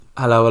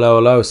Hello, hello,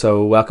 hello.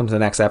 So, welcome to the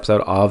next episode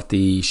of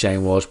the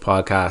Shane Walsh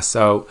podcast.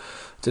 So,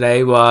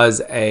 today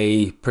was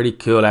a pretty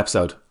cool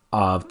episode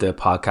of the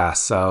podcast.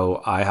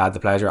 So, I had the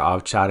pleasure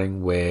of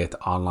chatting with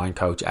online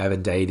coach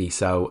Evan Daly.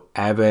 So,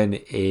 Evan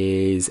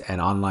is an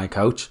online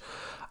coach,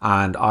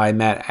 and I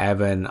met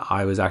Evan.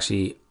 I was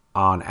actually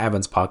on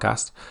Evan's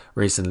podcast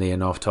recently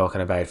enough talking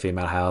about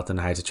female health and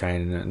how to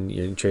train and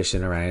your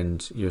nutrition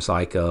around your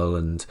cycle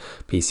and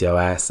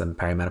PCOS and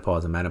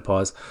perimenopause and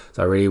menopause.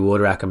 So I really would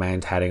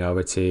recommend heading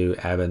over to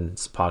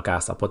Evan's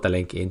podcast. I'll put the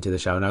link into the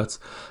show notes.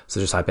 So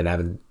just type in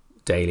Evan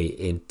Daly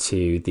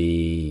into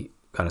the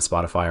kind of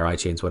Spotify or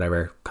iTunes,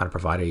 whatever kind of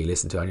provider you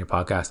listen to on your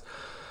podcast.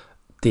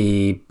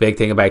 The big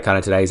thing about kind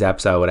of today's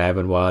episode with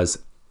Evan was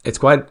it's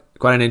quite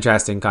an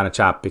interesting kind of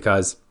chat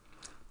because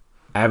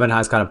Evan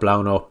has kind of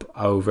blown up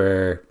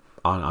over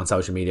on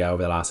social media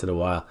over the last little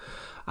while.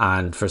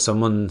 And for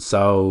someone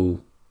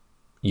so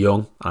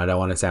young, and I don't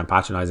want to sound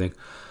patronizing,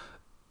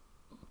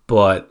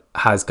 but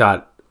has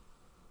got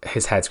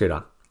his head screwed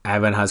on.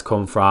 Evan has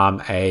come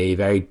from a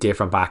very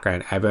different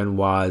background. Evan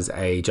was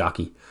a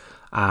jockey,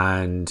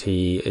 and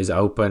he is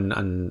open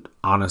and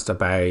honest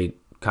about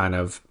kind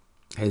of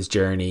his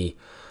journey,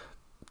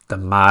 the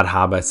mad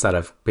habits that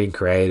have been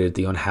created,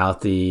 the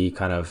unhealthy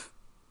kind of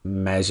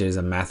measures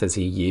and methods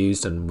he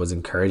used and was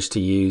encouraged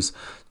to use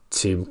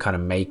to kind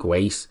of make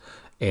weight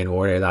in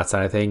order, that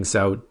side of things.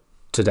 So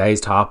today's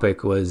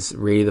topic was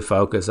really the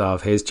focus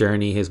of his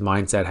journey, his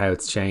mindset, how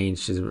it's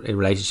changed, his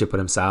relationship with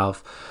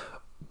himself,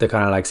 the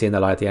kind of like seeing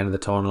the light at the end of the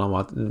tunnel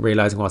and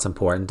realizing what's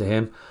important to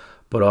him.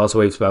 But also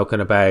we've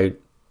spoken about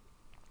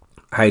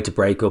how to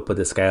break up with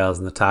the scales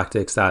and the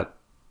tactics that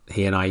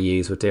he and I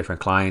use with different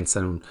clients,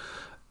 and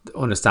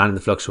understanding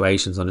the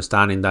fluctuations,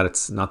 understanding that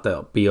it's not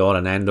the be all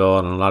and end all,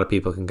 and a lot of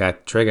people can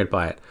get triggered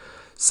by it.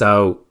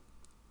 So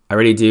I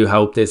really do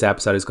hope this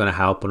episode is going to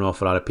help an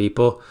awful lot of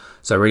people.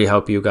 So I really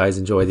hope you guys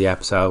enjoy the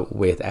episode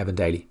with Evan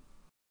Daly.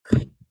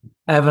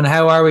 Evan,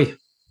 how are we?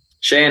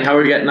 Shane, how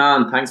are you getting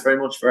on? Thanks very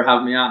much for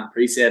having me on.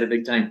 Appreciate it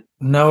big time.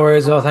 No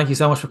worries. Well, thank you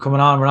so much for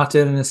coming on. We're not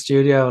doing it in a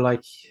studio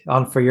like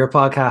on for your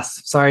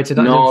podcast. Sorry to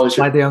not do it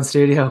slightly on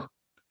studio.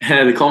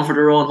 The comfort of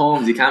our own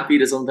homes. You can't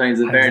beat it sometimes,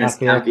 in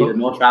fairness. You can't beat it.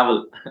 No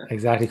travel.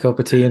 Exactly. Cup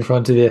of tea in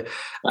front of you.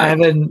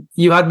 Evan,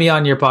 you had me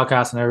on your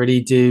podcast, and I really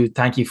do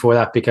thank you for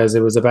that, because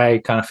it was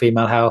about kind of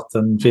female health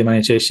and female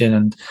nutrition.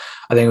 And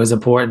I think it was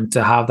important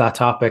to have that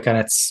topic, and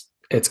it's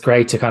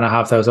great to kind of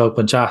have those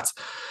open chats.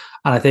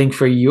 And I think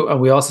for you,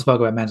 and we also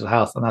spoke about mental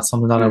health, and that's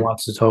something that I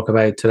wanted to talk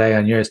about today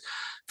on yours.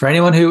 For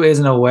anyone who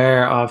isn't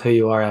aware of who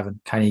you are,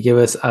 Evan, can you give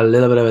us a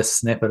little bit of a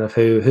snippet of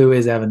who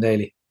is Evan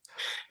Daly?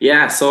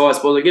 Yeah, so I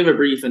suppose I'll give a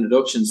brief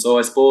introduction. So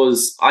I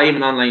suppose I am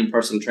an online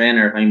personal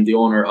trainer. I'm the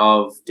owner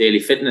of Daly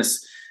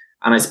Fitness.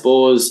 And I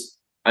suppose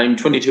I'm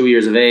 22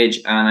 years of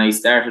age, and I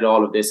started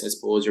all of this, I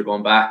suppose you're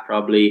going back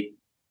probably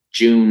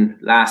June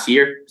last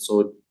year.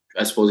 So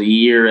I suppose a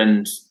year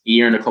and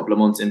a couple of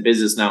months in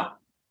business now.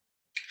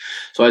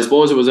 So I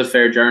suppose it was a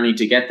fair journey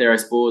to get there. I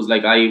suppose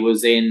like I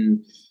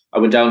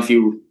went down a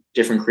few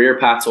different career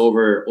paths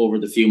over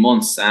the few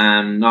months,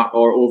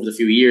 over the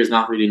few years,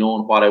 not really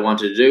knowing what I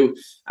wanted to do.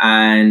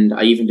 And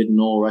I even didn't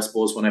know, I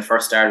suppose, when I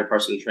first started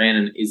personal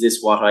training, is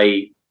this what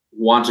I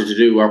wanted to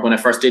do? Or when I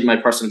first did my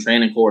personal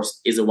training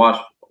course, is it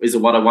what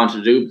I wanted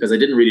to do? Because I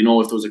didn't really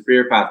know if there was a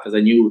career path, because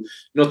I knew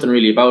nothing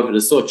really about it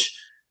as such.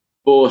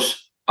 But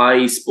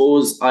I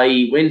suppose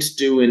I went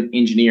doing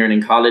engineering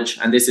in college,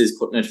 and this is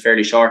cutting it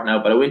fairly short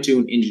now, but I went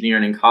doing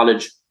engineering in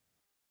college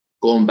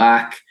going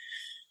back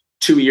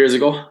 2 years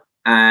ago.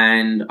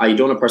 And I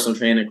done a personal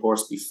training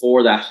course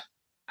before that.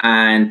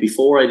 And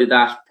before I did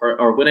that,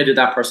 when I did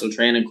that personal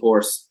training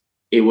course,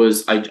 it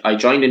was, I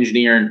joined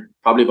engineering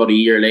probably about a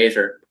year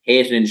later,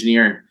 hated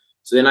engineering.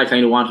 So then I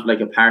kind of wanted like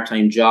a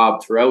part-time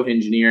job throughout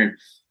engineering.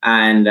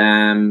 And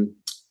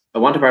I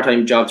wanted a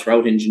part-time job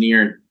throughout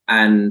engineering.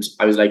 And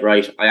I was like,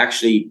 right, I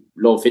actually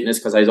love fitness,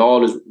 because I was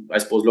always, I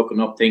suppose, looking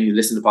up things,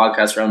 listening to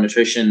podcasts around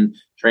nutrition,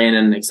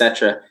 training,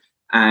 etc.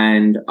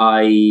 And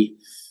I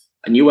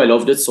knew I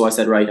loved it. So I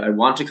said, right, I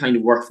want to kind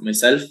of work for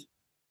myself,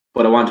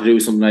 but I want to do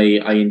something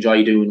I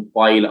enjoy doing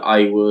while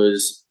I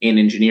was in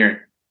engineering.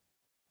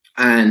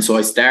 And so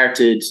I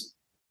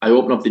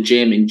opened up the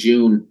gym in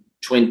June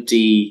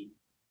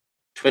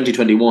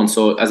 2021.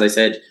 So as I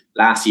said,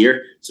 last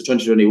year, so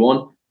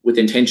 2021, with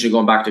the intention of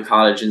going back to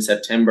college in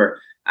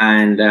September.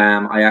 And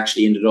I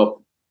actually ended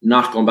up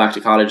not going back to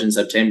college in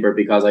September,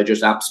 because I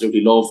just absolutely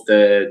loved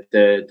the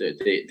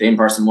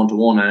in-person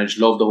one-to-one, and I just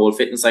loved the whole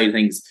fitness side of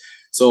things.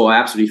 So I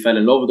absolutely fell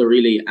in love with it,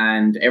 really,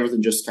 and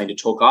everything just kind of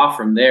took off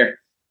from there.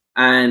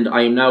 And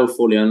I am now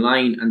fully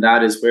online, and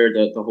that is where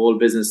the whole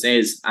business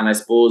is. And I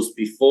suppose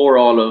before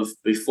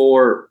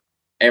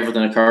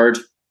everything occurred,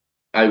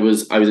 I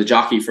was a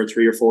jockey for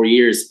 3 or 4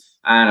 years,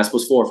 and I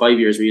suppose 4 or 5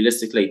 years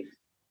realistically.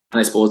 And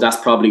I suppose that's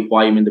probably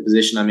why I'm in the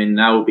position I'm in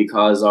now,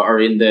 because, or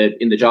in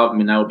the job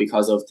I'm in now,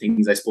 because of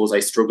things I suppose I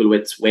struggle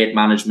with, weight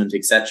management,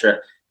 etc.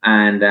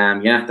 And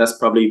that's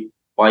probably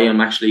why I'm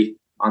actually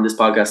on this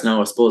podcast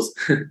now, I suppose.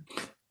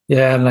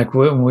 Yeah, and like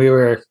when we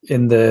were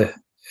in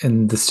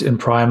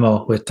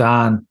Primal with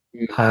Dan,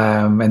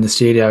 in the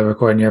studio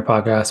recording your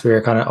podcast. We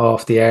were kind of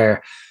off the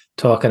air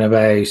talking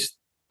about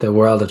the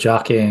world of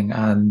jockeying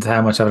and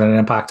how much of an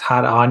impact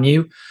had on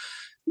you.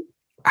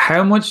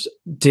 How much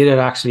did it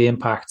actually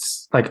impact?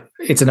 Like,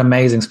 it's an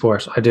amazing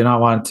sport. I do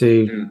not want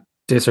to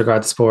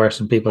disregard the sport,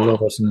 and people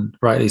love it, and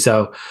rightly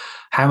so.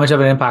 How much of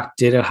an impact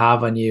did it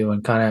have on you?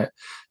 And kind of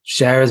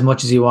share as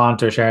much as you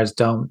want, or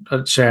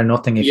share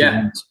nothing if you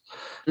want.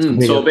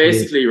 So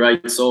basically,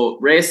 right, so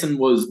racing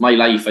was my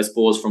life, I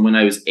suppose, from when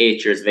I was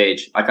 8 years of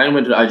age. I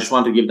just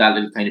want to give that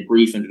little kind of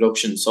brief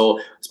introduction. So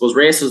I suppose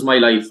race was my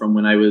life from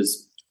when I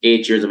was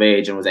 8 years of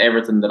age, and was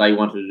everything that I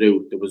wanted to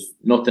do. There was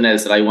nothing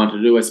else that I wanted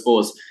to do, I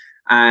suppose.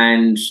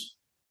 And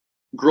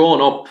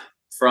growing up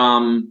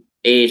from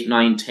 8,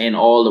 9, 10,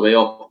 all the way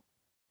up,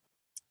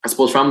 I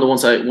suppose from the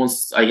once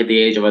I hit the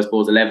age of, I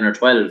suppose, 11 or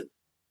 12,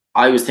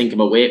 I was thinking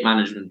about weight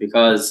management,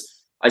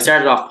 because I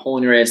started off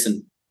pony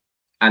racing.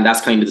 And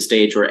that's kind of the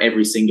stage where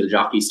every single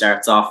jockey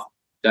starts off.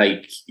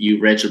 Like you,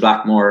 Rachel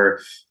Blackmore,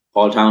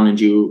 Paul Townend,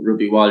 you,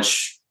 Ruby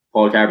Walsh,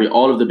 Paul Carberry,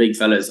 all of the big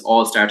fellas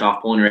all start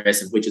off pony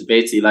racing, which is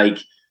basically like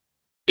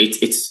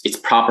it's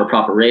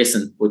proper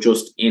racing, but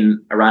just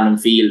in a random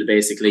field,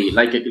 basically,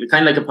 like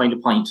kind of like a point to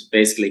point,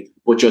 basically,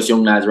 but just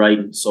young lads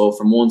riding. So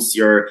from once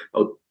you're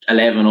about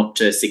 11 up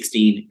to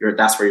 16,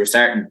 that's where you're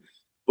starting.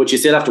 But you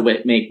still have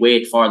to make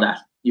weight for that.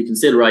 You can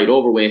still ride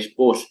overweight,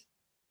 but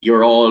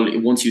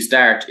once you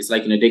start, it's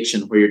like an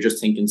addiction where you're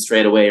just thinking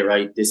straight away,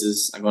 right,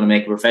 I'm going to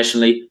make it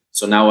professionally.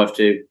 So now I have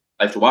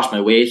to watch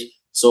my weight.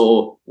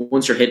 So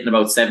once you're hitting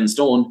about 7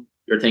 stone,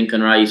 you're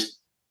thinking, right,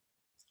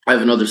 I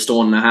have another 1.5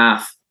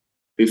 stone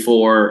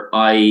before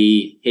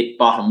I hit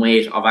bottom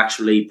weight of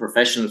actually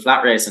professional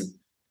flat racing.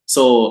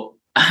 So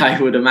I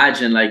would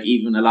imagine like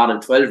even a lot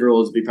of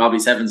 12-year-olds would be probably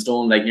 7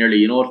 stone, like nearly,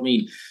 you know what I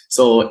mean?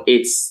 So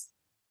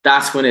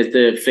that's when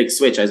the flick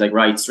switch. I was like,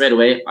 right, straight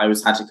away,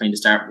 had to kind of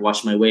start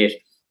watching my weight.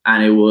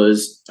 And I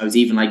was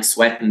even like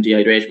sweating,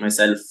 dehydrating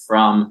myself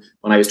from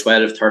when I was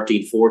 12,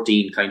 13,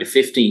 14, kind of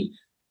 15.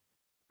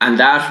 And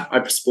that,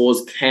 I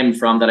suppose, came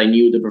from that I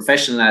knew the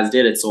professional lads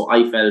did it. So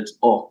I felt,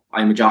 oh,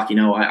 I'm a jockey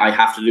now. I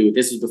have to do it.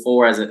 This was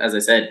before, as I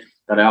said,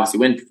 that I obviously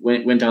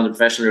went down the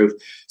professional route.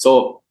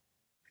 So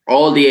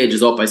all the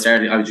ages up, I was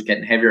just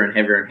getting heavier and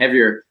heavier and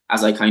heavier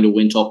as I kind of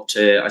went up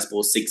to, I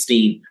suppose,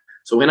 16.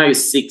 So when I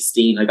was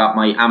 16, I got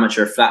my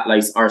amateur flat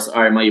license,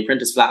 or my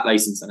apprentice flat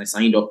license, and I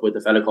signed up with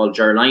a fellow called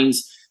Ger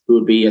Lyons, who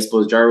would be, I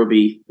suppose, Ger would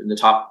be in the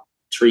top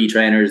 3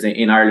 trainers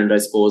in Ireland, I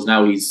suppose.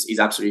 Now he's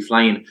absolutely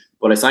flying.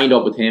 But I signed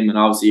up with him, and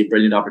obviously a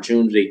brilliant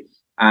opportunity.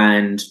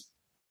 And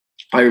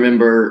I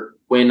remember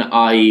when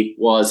I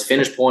was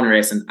finished pony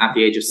racing at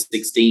the age of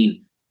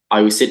 16,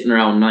 I was sitting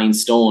around 9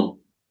 stone.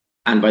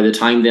 And by the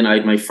time then I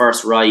had my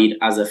first ride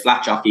as a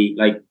flat jockey,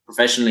 like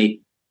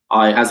professionally,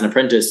 as an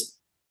apprentice,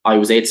 I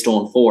was 8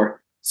 stone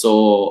 4.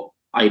 So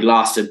I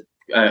lost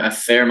a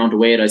fair amount of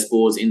weight, I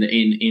suppose, in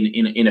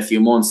a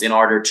few months in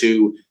order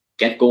to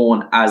get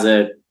going as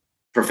a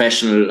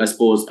professional, I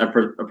suppose, a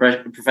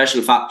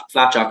professional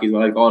flat jockey is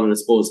what I call it, I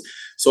suppose.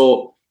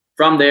 So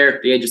from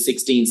there, the age of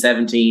 16,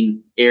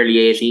 17, early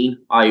 18,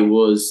 I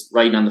was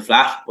riding on the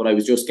flat, but I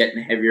was just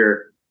getting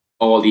heavier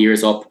all the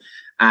years up.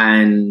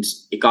 And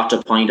it got to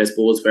a point, I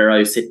suppose, where I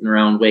was sitting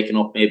around waking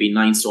up maybe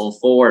 9 stone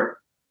 4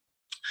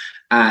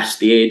 at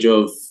the age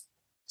of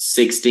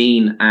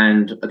 16,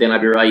 and then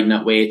I'd be riding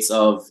at weights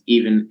of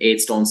even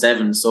 8 stone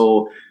 7.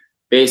 So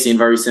basically, in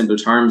very simple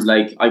terms,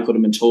 like I could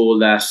have been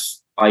told that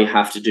I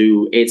have to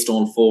do 8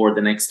 stone 4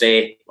 the next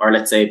day, or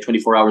let's say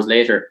 24 hours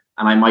later,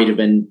 and I might have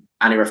been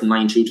anywhere from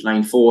 9.2 to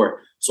 9.4.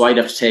 So I'd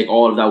have to take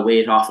all of that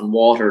weight off in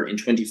water in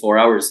 24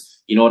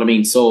 hours. You know what I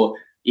mean? So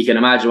you can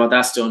imagine what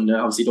that's done.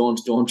 Obviously,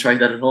 don't try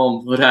that at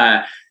home,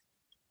 but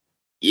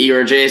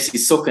you're just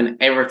sucking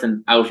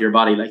everything out of your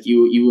body. Like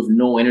you have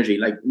no energy.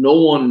 Like no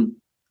one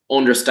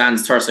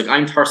understands thirst. Like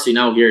I'm thirsty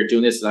now here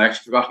doing this. I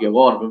actually forgot to get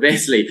water. But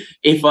basically,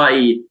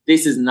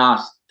 this is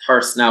not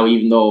thirst now,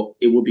 even though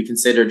it would be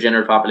considered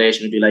general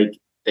population, it'd be like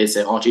they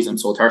say, oh geez, I'm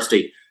so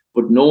thirsty.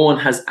 But no one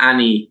has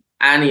any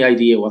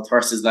idea what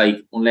thirst is like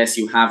unless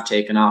you have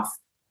taken off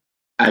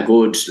a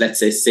good, let's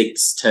say,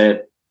 6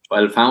 to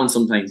 12 pounds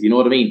sometimes. You know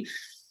what I mean?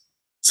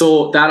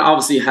 So that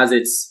obviously has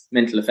its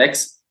mental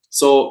effects.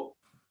 So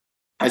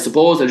I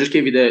suppose I'll just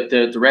give you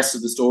the rest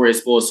of the story, I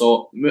suppose.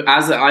 So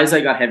as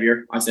I got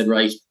heavier, I said,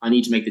 right, I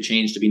need to make the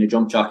change to being a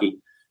jump jockey.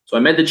 So I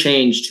made the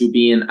change to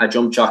being a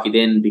jump jockey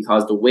then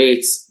because the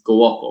weights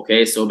go up,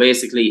 okay? So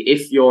basically,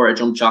 if you're a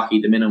jump jockey,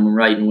 the minimum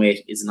riding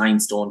weight is 9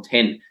 stone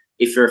 10.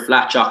 If you're a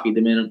flat jockey,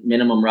 the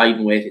minimum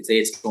riding weight is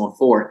 8 stone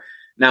 4.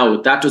 Now,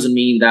 that doesn't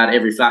mean that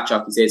every flat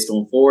jockey is 8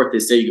 stone 4. They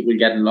still will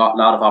get a lot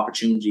of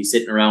opportunity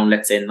sitting around,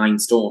 let's say, 9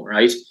 stone,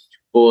 right?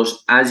 But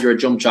as you're a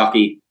jump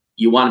jockey,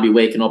 you want to be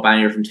waking up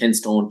anywhere from 10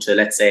 stone to,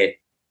 let's say,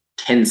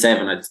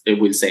 10.7, they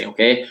will say,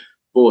 okay?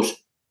 But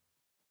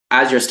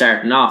as you're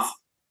starting off,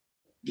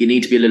 you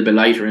need to be a little bit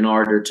lighter in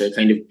order to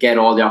kind of get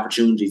all the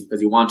opportunities,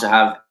 because you want to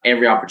have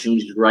every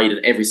opportunity to ride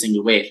at every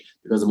single weight,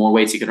 because the more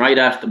weights you can ride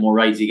at, the more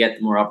rides you get,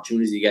 the more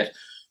opportunities you get.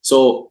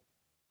 So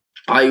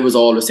I was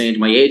always saying to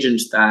my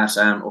agent that,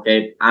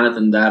 okay,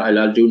 anything that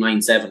I'll do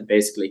 9.7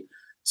 basically.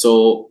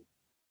 So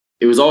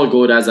it was all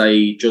good as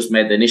I just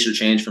made the initial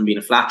change from being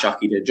a flat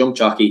jockey to a jump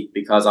jockey,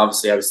 because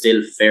obviously I was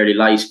still fairly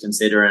light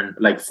considering,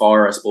 like,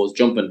 for, I suppose,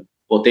 jumping.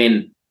 But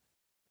then,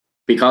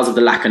 because of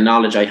the lack of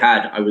knowledge I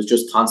had, I was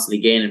just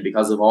constantly gaining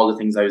because of all the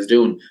things I was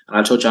doing. And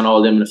I'll touch on all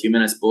of them in a few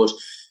minutes. But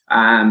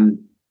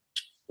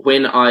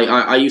when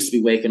I used to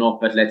be waking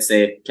up at, let's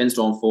say, 10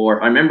 stone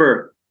 4, I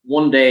remember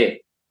one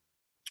day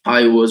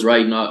I was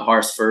riding a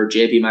horse for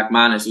JP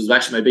McManus. It was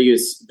actually my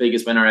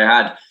biggest winner I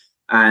had.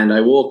 And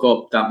I woke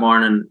up that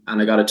morning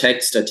and I got a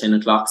text at 10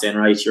 o'clock saying,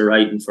 right, you're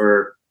riding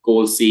for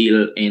Gold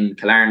Seal in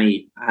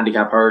Killarney,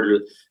 handicap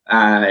hurdle.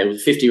 It was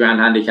a 50 grand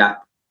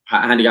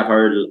handicap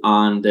hurdle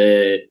on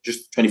the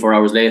just 24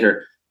 hours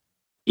later.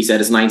 He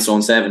said it's 9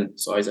 stone 7.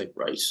 So I was like,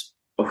 right,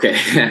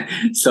 okay.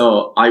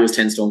 So I was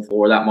 10 stone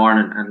 4 that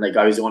morning, and like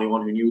I was the only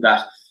one who knew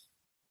that.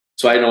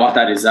 So I don't know what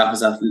that is. That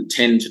was at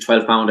 10 to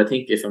 12 pound, I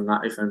think, if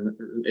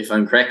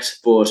I'm correct.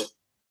 But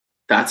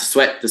that's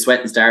the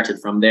sweating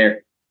started from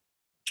there.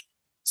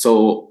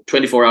 So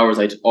 24 hours,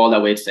 I took all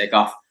that way to take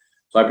off.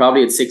 So I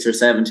probably had 6 or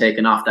 7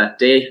 taken off that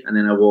day, and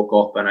then I woke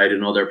up and I had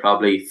another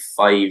probably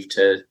 5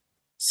 to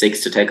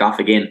 6 to take off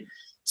again.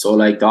 So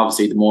like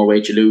obviously the more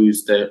weight you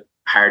lose, the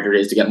harder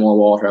it is to get more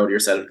water out of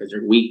yourself, because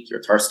you're weak,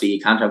 you're thirsty, you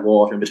can't have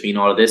water in between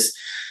all of this.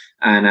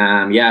 And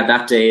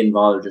that day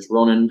involved just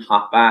running,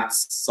 hot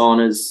baths,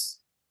 saunas,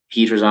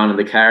 heaters on in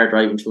the car,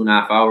 driving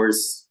 2.5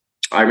 hours.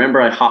 I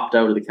remember I hopped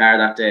out of the car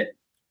that day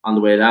on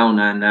the way down,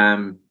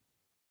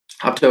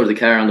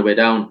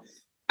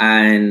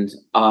 and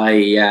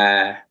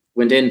I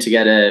went in to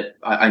get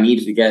I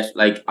needed to get,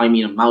 like, I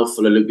mean, a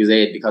mouthful of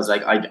Lucozade, because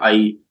like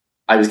I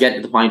was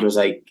getting to the point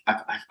where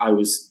I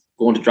was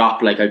going to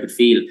drop. Like I could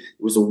feel it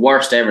was the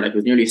worst ever. Like it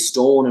was nearly a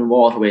stone in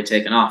water weight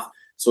taken off.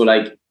 So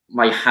like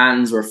my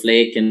hands were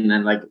flaking,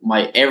 and like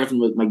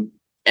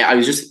I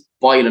was just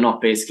boiling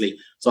up basically.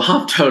 So I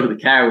hopped out of the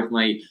car with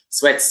my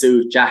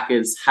sweatsuit,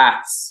 jackets,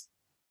 hats,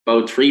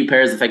 about 3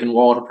 pairs of fucking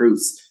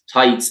waterproofs,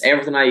 tights,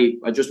 everything.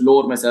 I just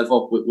loaded myself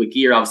up with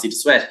gear, obviously, to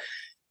sweat.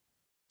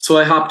 So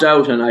I hopped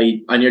out and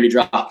I nearly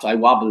dropped. I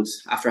wobbled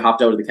after I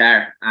hopped out of the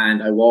car,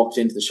 and I walked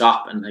into the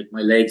shop, and like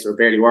my legs were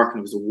barely working.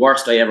 It was the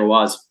worst I ever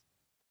was.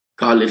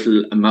 Got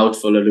a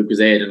mouthful of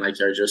Lucozade, and like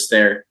you're just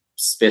there,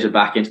 spit it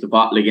back into the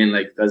bottle again,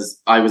 like,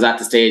 because I was at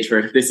the stage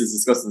where, this is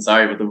disgusting,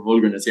 sorry about the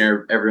vulgarness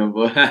here, everyone,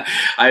 but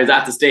I was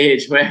at the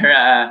stage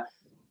where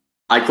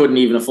I couldn't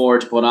even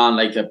afford to put on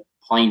like a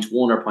 0.1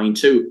 or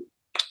 0.2.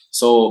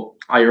 So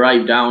I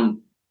arrived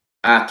down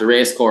at the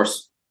race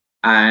course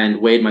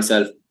and weighed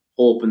myself,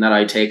 hoping that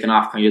I'd taken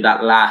off kind of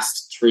that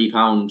last 3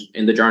 pound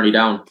in the journey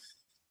down.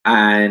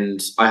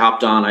 And I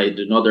hopped on, I had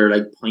another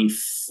like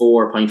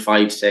 0.4,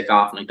 0.5 to take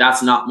off. And like,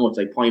 that's not much.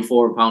 Like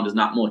 0.4 pound is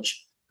not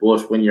much.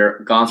 But when you're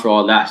gone through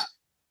all that,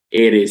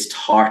 it is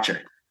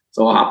torture.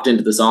 So I hopped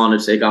into the sauna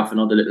to take off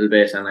another little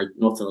bit, and like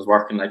nothing was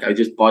working. Like I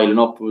just boiling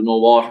up with no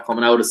water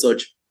coming out as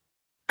such.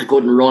 I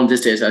couldn't run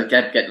this day. So I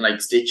kept getting like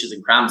stitches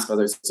and cramps because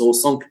I was so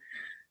sunk.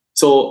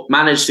 So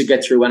managed to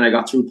get through when I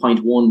got through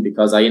 0.1,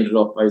 because I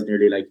was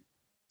nearly like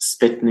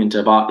spitting into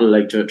a bottle,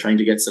 like trying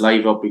to get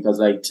saliva up, because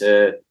like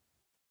to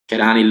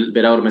get any little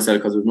bit out of myself,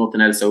 because there was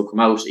nothing else that would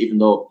come out, even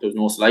though there was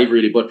no saliva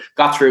really. But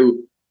got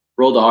through,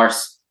 rode the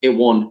horse, it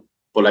won.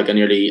 But like I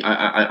nearly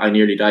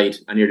died.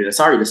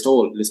 Sorry, the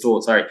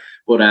stole, sorry.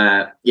 But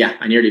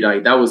I nearly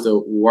died. That was the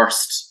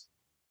worst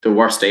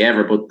day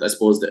ever, but I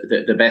suppose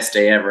the best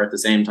day ever at the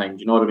same time.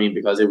 Do you know what I mean?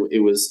 Because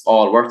it was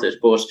all worth it.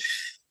 But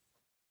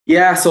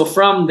yeah, so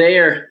from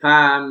there,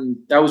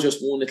 that was just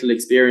one little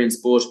experience.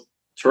 But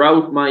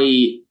throughout my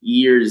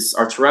years,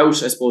 or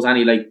throughout, I suppose,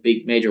 any like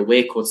big major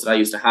weight cuts that I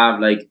used to have,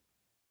 like,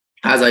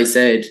 as I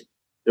said,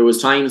 there was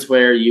times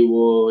where you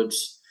would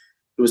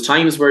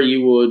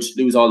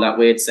lose all that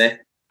weight, say,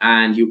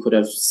 and you could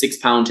have 6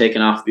 pound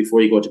taken off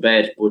before you go to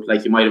bed, but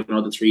like you might have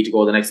another 3 to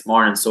go the next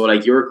morning. So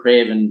like you're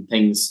craving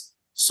things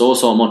so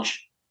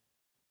much.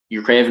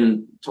 You're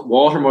craving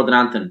water more than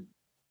anything,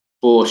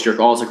 but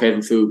you're also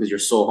craving food because you're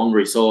so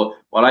hungry. So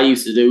what I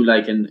used to do,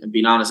 like, and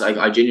being honest,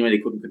 I genuinely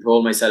couldn't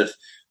control myself.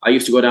 I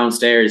used to go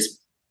downstairs,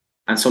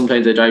 and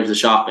sometimes I drive to the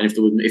shop, and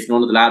if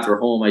none of the lads were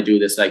home, I do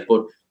this, like,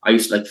 but I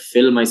used to like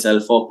fill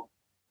myself up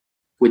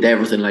with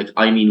everything, like,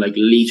 I mean, like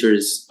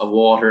liters of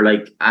water,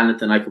 like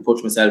anything I could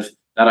push myself,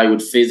 that I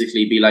would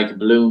physically be like a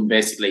balloon,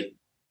 basically,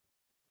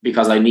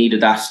 because I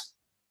needed that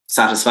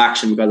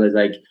satisfaction, because I was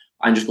like,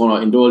 I'm just going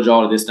to indulge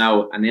all of this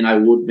now, and then I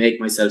would make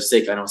myself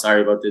sick. I know,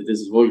 sorry about this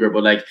is vulgar,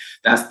 but like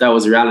that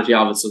was the reality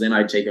of it. So then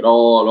I'd take it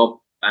all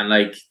up, and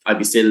like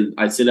I'd still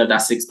have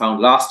that 6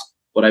 pound lost,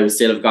 but I would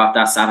still have got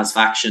that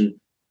satisfaction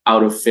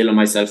out of filling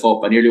myself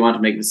up. I nearly want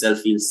to make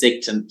myself feel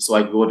sick, and so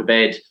I could go to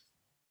bed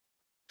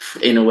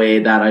in a way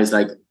that I was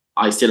like,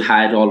 I still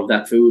had all of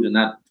that food and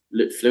that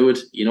fluid,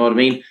 you know what I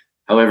mean?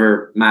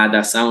 However mad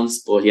that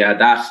sounds, but yeah,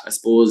 that, I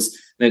suppose,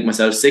 make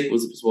myself sick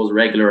was, I suppose, a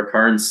regular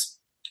occurrence.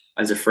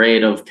 I was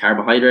afraid of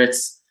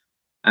carbohydrates.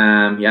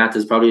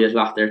 There's probably a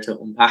lot there to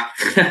unpack.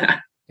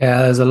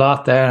 Yeah, there's a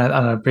lot there, and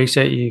I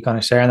appreciate you kind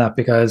of sharing that,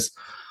 because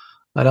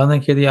I don't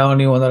think you're the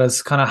only one that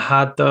has kind of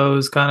had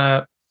those kind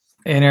of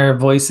inner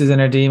voices,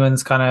 inner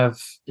demons kind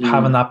of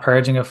having that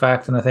purging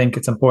effect. And I think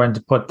it's important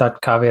to put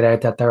that caveat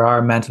out that there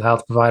are mental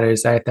health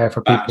providers out there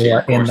for people who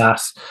are in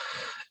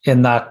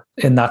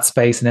that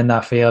space and in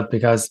that field,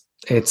 because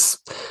it's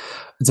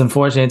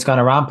unfortunate it's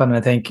gone rampant. And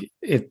I think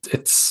I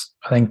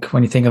think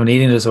when you think of an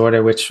eating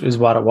disorder, which is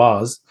what it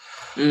was,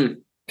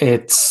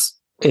 it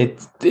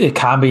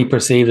can be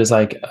perceived as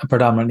like a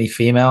predominantly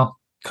female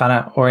kind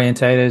of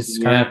orientated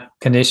kind of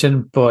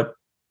condition, but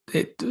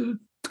it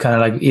kind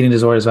of like eating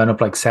disorders went up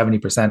like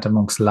 70%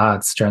 amongst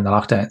lads during the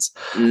lockdowns.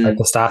 Like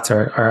the stats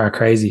are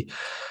crazy.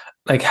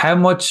 Like, how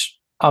much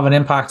of an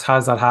impact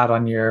has that had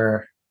on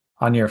your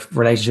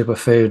relationship with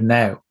food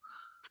now?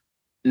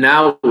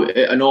 Now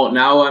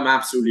I'm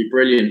absolutely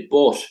brilliant,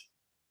 but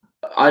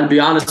I'll be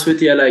honest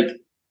with you, like,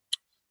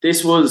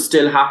 this was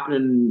still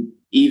happening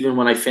even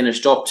when I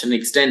finished up to an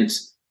extent,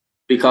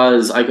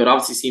 because I could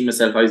obviously see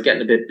myself, I was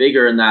getting a bit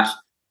bigger in that,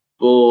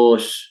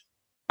 but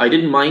I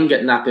didn't mind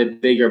getting that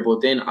bit bigger.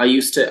 But then I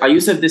used to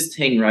have this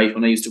thing, right,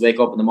 when I used to wake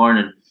up in the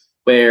morning,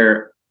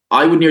 where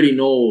I would nearly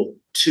know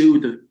to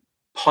the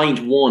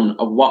 0.1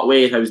 of what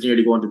weight I was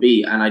nearly going to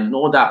be, and I'd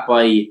know that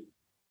by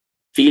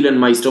feeling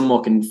my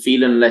stomach and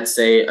feeling, let's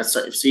say,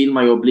 feeling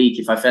my oblique.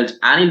 If I felt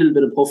any little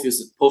bit of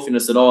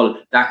puffiness at all,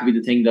 that could be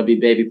the thing that'd be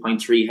maybe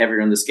 0.3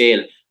 heavier on the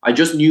scale. I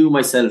just knew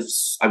myself.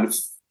 I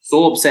was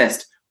so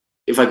obsessed.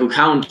 If I could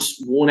count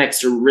one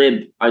extra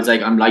rib, I was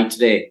like, I'm light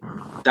today.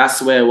 That's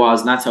the way I was,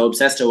 and that's how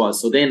obsessed I was.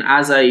 So then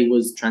as I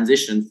was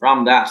transitioning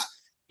from that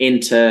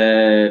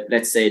into,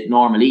 let's say,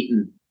 normal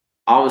eating,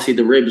 obviously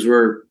the ribs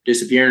were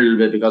disappearing a little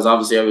bit, because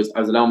obviously I was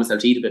allowing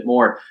myself to eat a bit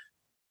more.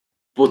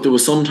 But there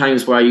was some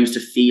times where I used to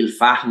feel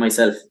fat in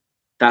myself.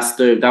 That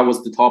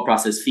was the thought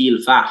process,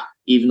 feel fat,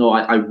 even though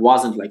I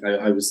wasn't. Like,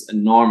 I was a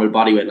normal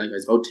body weight, like I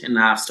was about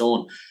 10.5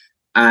 stone.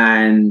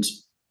 And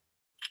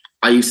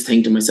I used to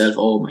think to myself,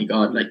 oh my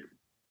God, like,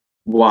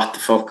 what the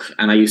fuck?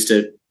 And I used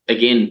to,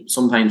 again,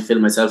 sometimes fill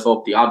myself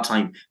up the odd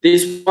time.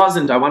 This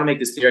wasn't, I want to make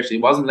this clear actually,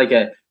 it wasn't like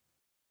a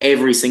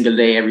every single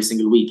day, every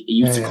single week. It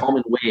used to come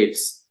in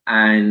waves.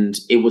 And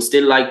it was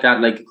still like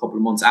that, like a couple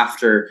of months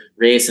after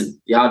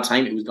racing. The odd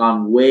time, it was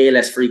gone way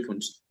less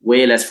frequent,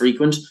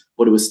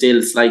 but it was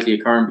still slightly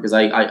occurring, because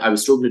I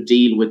was struggling to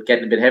deal with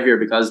getting a bit heavier,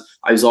 because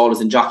I was always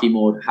in jockey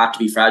mode, had to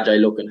be fragile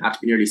looking, had to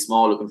be nearly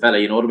small looking fella,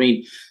 you know what I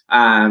mean?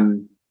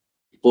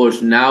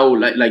 But now,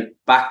 like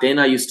back then,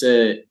 I used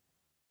to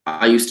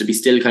be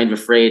still kind of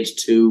afraid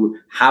to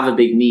have a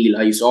big meal.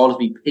 I used to always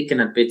be picking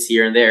at bits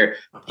here and there,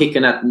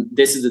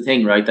 this is the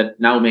thing, right, that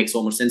now makes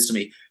so much sense to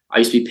me. I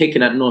used to be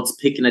picking at nuts,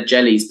 picking at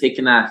jellies,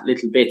 picking at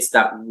little bits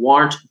that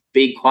weren't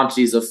big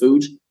quantities of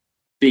food,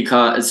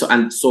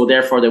 so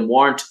therefore they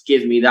weren't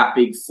giving me that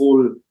big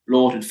full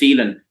bloated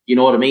feeling. You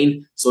know what I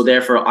mean? So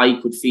therefore I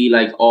could feel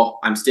like, oh,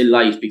 I'm still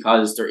light,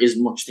 because there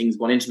isn't much things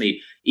going into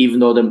me, even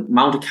though the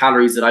amount of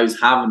calories that I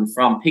was having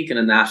from picking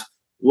and that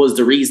was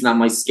the reason that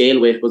my scale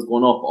weight was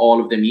going up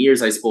all of them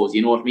years, I suppose.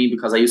 You know what I mean?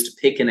 Because I used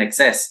to pick in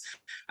excess.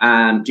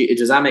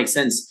 Does that make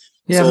sense?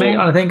 Yeah,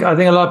 I think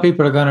a lot of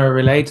people are going to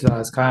relate to that.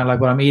 It's kind of like,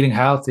 when I'm eating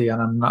healthy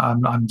and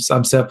I'm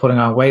still putting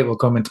on weight, will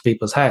come into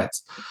people's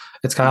heads.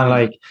 It's kind of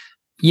like,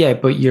 yeah,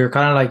 but you're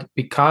kind of like,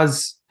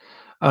 because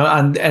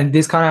and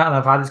this kind of, and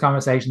I've had this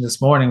conversation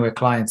this morning with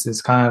clients,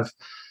 is kind of,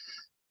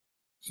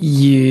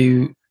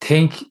 you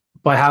think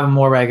by having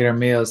more regular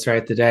meals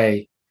throughout the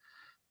day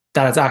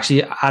that it's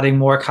actually adding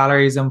more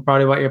calories than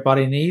probably what your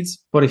body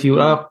needs. But if you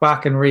look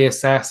back and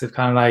reassess, it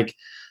kind of like,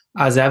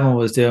 as Evan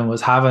was doing,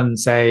 was having,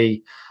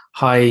 say,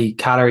 high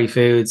calorie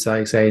foods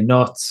like, say,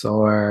 nuts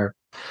or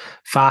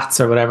fats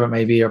or whatever it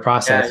may be, or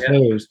processed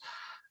food,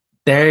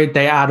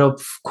 they add up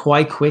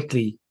quite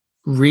quickly,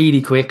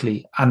 really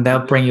quickly, and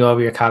they'll bring you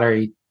over your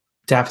calorie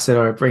deficit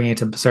or bring you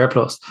to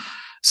surplus.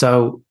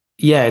 So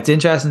yeah, it's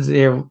interesting to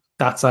hear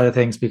that side of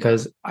things,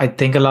 because I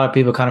think a lot of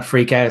people kind of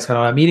freak out. It's kind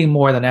of, I'm eating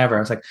more than ever.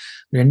 It's like,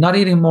 you're not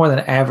eating more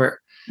than ever.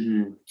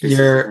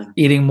 You're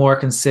eating more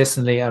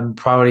consistently and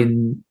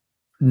probably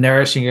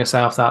nourishing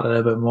yourself that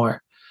little bit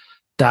more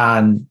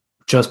than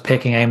just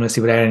picking aimlessly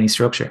without any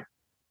structure.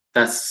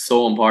 That's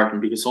so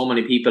important, because so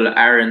many people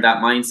are in that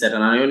mindset,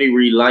 and I only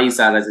realize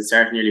that as I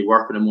start nearly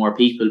working with more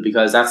people,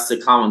 because that's the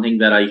common thing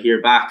that I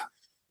hear back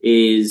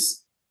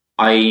is,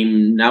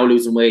 I'm now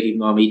losing weight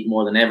even though I'm eating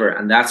more than ever.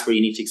 And that's where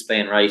you need to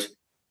explain, right,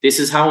 this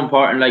is how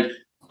important, like,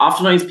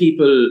 oftentimes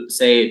people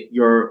say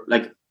you're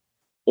like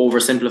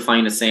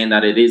oversimplifying it, saying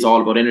that it is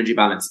all about energy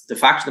balance. The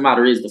fact of the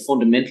matter is, the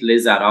fundamental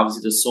is that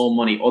obviously there's so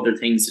many other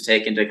things to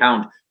take into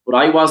account, but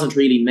I wasn't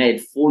really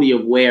made fully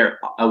aware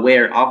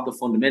of the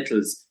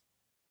fundamentals.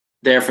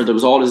 Therefore, there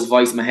was all this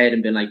voice in my head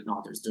and being like,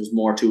 no, there's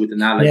more to it than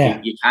that.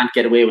 Like, you can't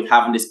get away with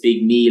having this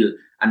big meal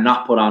and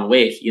not put on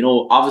weight. You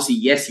know, obviously,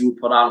 yes, you would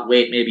put on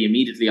weight maybe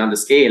immediately on the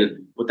scale,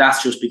 but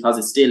that's just because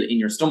it's still in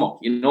your stomach,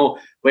 you know,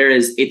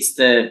 whereas it's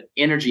the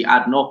energy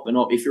adding up and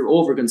up. If you're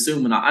over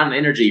consuming on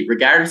energy,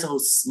 regardless of how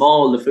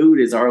small the food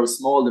is or how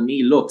small the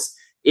meal looks,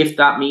 if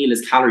that meal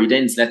is calorie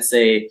dense, let's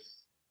say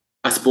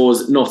I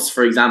suppose nuts,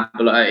 for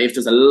example, if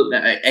there's a little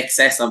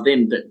excess of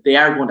them, they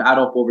are going to add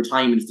up over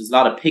time. And if there's a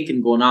lot of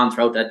picking going on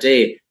throughout that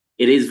day,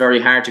 it is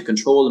very hard to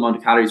control the amount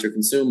of calories you're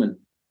consuming.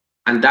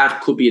 And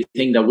that could be a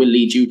thing that will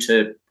lead you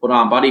to put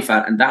on body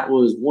fat. And that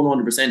was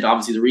 100%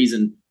 obviously the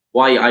reason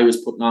why I was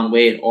putting on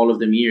weight all of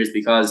them years,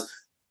 because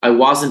I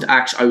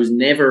was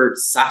never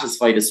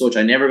satisfied as such.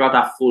 I never got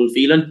that full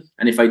feeling.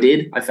 And if I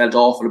did, I felt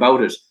awful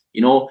about it,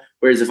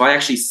 Whereas if I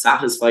actually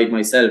satisfied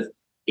myself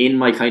in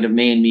my kind of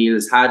main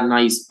meals, had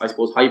nice, I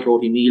suppose, high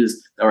protein meals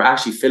that were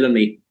actually filling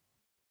me,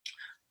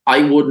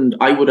 I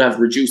would have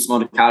reduced the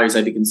amount of calories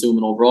I'd be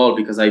consuming overall,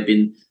 because I've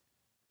been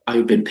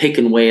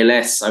picking way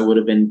less. I would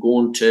have been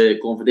going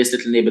for this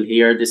little nibble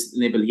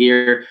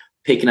here,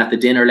 picking at the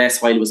dinner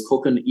less while it was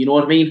cooking. You know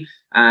what I mean?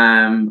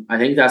 I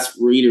think that's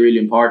really, really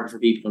important for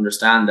people to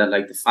understand, that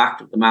like the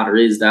fact of the matter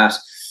is that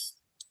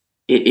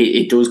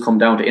it does come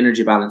down to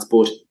energy balance,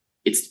 but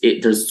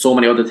there's so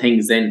many other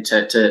things then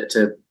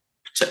to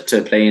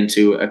play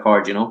into a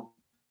card,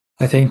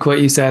 I think what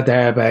you said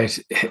there about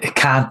it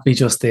can't be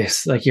just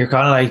this. Like, you're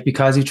kind of like,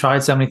 because you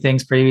tried so many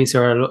things previously,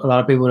 or a lot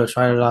of people have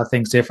tried a lot of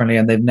things differently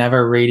and they've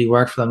never really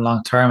worked for them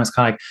long term. It's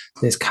kind of like,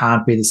 this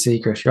can't be the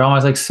secret. You're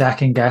almost like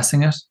second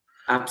guessing it.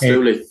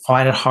 Absolutely. You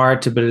find it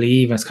hard to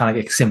believe. And it's kind of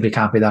like, it simply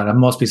can't be that. It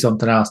must be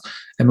something else.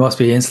 It must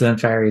be insulin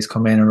fairies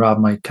come in and rob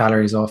my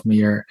calories off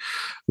me, or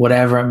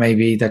whatever it may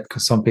be. That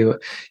some people,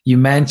 you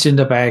mentioned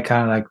about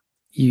kind of like,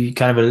 you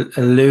kind of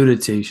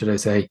alluded to, should I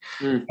say,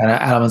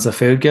 elements of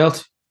food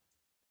guilt.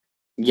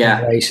 Yeah.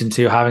 In relation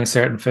to having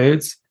certain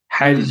foods.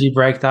 How did you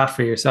break that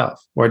for yourself?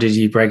 Or did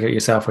you break it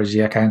yourself, or did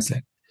you get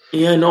counselling?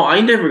 Yeah, no,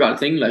 I never got a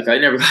thing. Like, I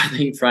never got a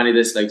thing for any of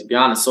this, like, to be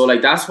honest. So,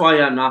 like, that's why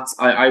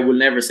I will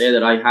never say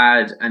that I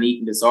had an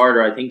eating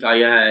disorder. I think I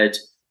had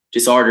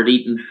disordered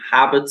eating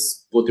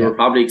habits, but they were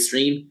probably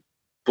extreme,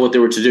 but they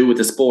were to do with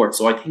the sport.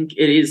 So I think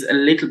it is a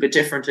little bit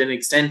different in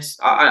extent.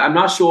 I'm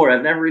not sure.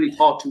 I've never really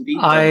thought too deep.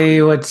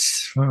 I would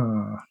say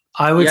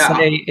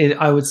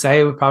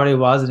it probably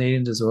was an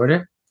eating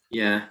disorder.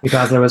 Yeah.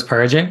 Because there was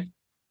purging.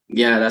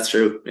 Yeah, that's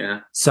true.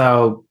 Yeah.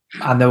 So,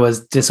 and there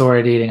was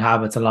disordered eating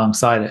habits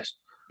alongside it.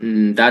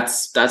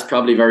 That's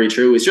probably very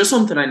true. It's just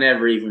something I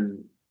never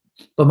even.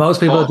 But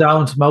most people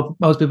don't.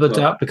 Most people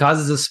don't,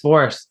 because it's a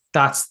sport.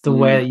 That's the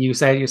way that you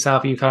say it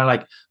yourself. You kind of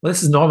like, well,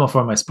 this is normal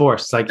for my sport.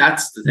 It's like,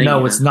 that's the thing.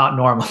 No, it's not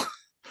normal.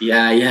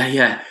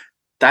 Yeah.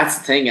 That's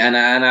the thing, and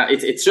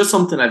it's just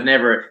something I've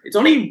never. It's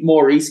only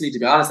more recently, to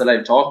be honest, that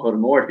I've talked about it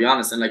more. To be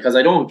honest, and like, because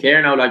I don't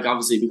care now. Like,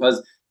 obviously,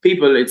 because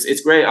people,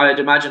 it's great. I'd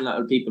imagine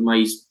that people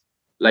might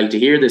like to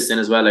hear this then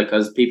as well, like,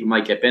 because people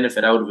might get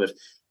benefit out of it.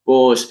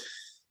 But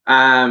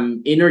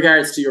in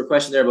regards to your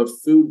question there about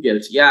food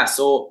guilt, yeah.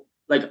 So,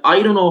 like,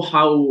 I don't know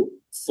how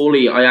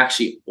fully I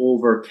actually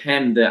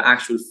overcame the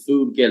actual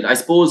food guilt. I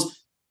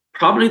suppose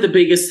probably the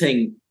biggest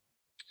thing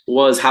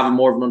was having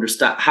more of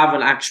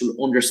an actual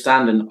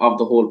understanding of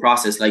the whole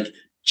process. Like,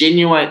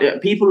 genuine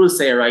people will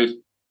say, right,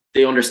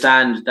 they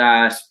understand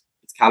that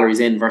it's calories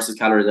in versus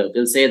calories out.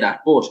 They'll say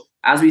that, but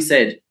as we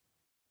said,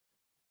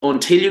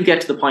 until you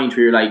get to the point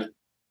where you're like,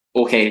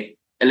 okay,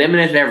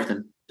 eliminate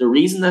everything. The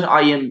reason that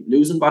I am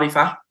losing body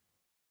fat,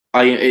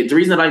 the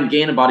reason that I'm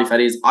gaining body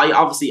fat is I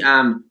obviously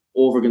am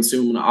over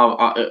consuming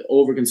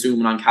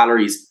on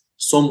calories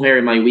somewhere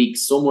in my week,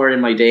 somewhere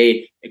in my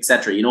day,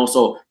 etc.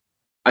 So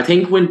I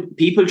think when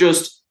people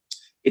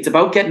it's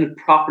about getting it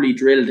properly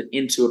drilled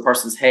into a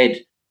person's head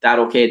that,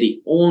 okay,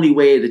 the only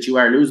way that you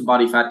are losing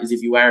body fat is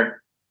if you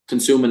are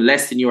consuming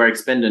less than you are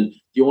expending.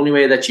 The only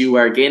way that you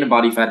are gaining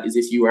body fat is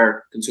if you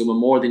are consuming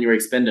more than you're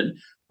expending.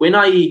 When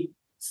I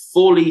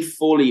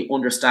fully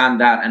understand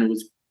that, and it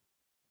was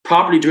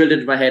properly drilled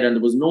into my head, and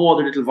there was no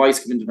other little voice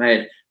coming into my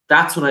head,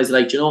 that's when I was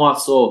like, you know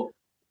what? So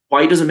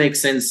why does it make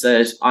sense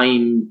that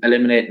I'm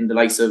eliminating the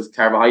likes of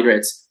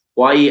carbohydrates?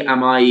 Why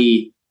am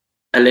I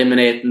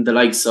eliminating the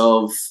likes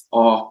of,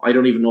 I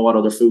don't even know what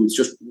other foods,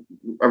 just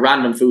a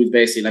random foods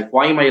basically. Like,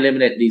 why am I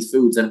eliminating these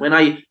foods? And when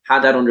I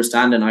had that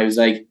understanding, I was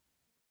like,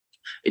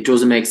 it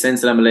doesn't make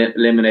sense that I'm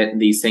eliminating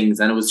these things.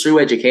 And it was through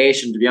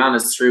education, to be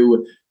honest,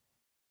 through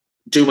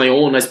doing my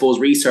own, I suppose,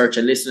 research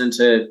and listening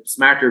to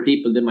smarter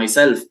people than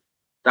myself.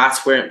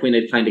 That's when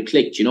it kind of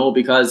clicked,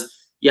 because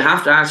you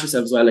have to ask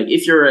yourself as well, like,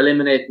 if you're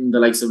eliminating the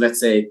likes of, let's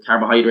say,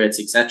 carbohydrates,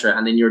 etc.,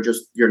 and then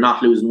you're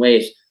not losing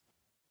weight,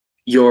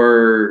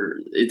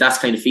 that's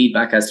kind of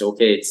feedback as to,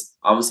 okay, it's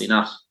obviously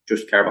not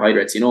just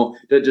carbohydrates.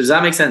 Does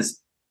that make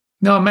sense?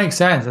 No, it makes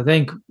sense. I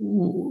think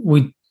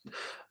we've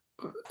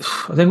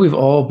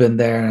all been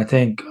there, and I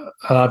think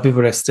a lot of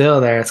people are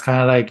still there. It's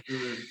kind of like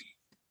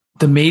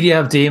the media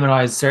have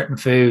demonized certain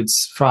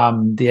foods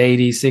from the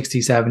 80s,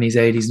 60s, 70s,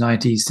 80s,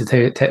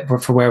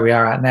 90s for where we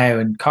are at now,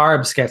 and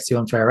carbs gets the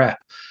unfair rep.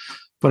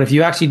 But if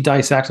you actually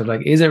dissect it,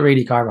 like, is it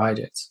really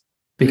carbohydrates?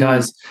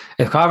 Because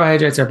if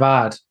carbohydrates are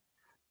bad,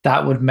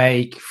 that would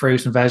make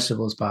fruit and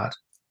vegetables bad.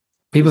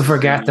 People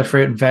forget that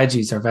fruit and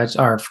veggies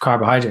are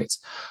carbohydrates.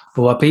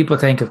 But what people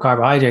think of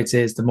carbohydrates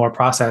is the more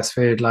processed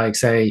food, like,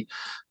 say,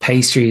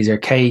 pastries or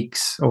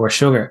cakes or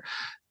sugar.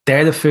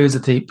 They're the foods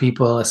that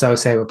people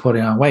associate with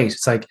putting on weight.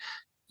 It's like,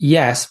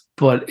 yes,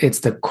 but it's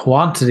the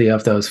quantity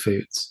of those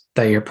foods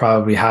that you're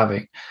probably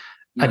having.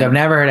 Like I've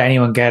never heard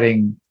anyone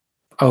getting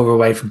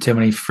overweight from too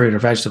many fruit or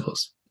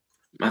vegetables.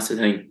 That's the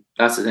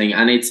thing.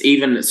 And it's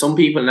even some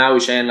people now,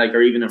 Shane, like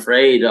are even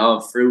afraid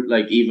of fruit,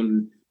 like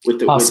even with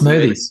the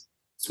smoothies.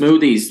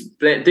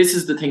 This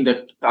is the thing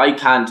that I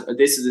can't.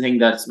 This is the thing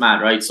that's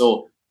mad, right?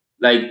 So,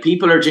 like,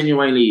 people are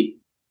genuinely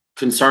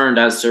concerned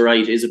as to,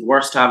 right, is it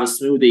worse to have a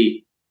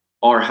smoothie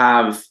or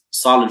have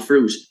solid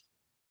fruit?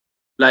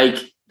 Like,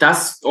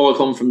 that's all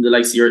come from the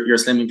likes of your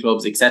slimming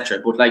clubs,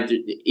 etc. But like,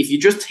 if you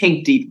just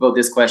think deep about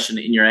this question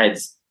in your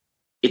heads,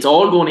 it's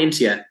all going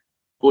into you.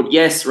 But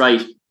yes,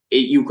 right,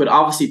 you could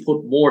obviously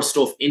put more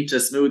stuff into a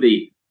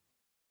smoothie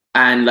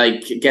and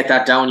like get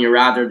that down you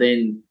rather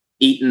than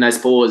eating. I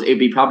suppose it'd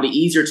be probably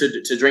easier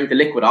to drink the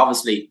liquid,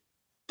 obviously,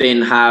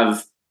 than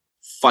have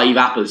 5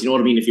 apples. You know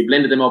what I mean? If you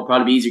blended them up,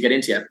 probably be easier to get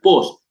into it.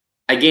 But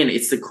again,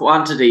 it's the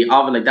quantity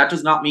of it. Like, that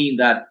does not mean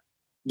that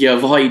you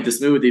avoid the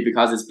smoothie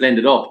because it's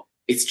blended up.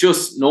 It's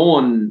just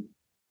knowing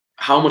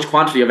how much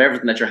quantity of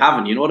everything that you're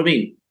having. You know what I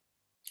mean?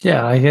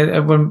 Yeah, I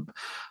get when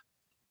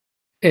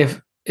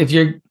if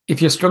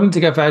you're struggling to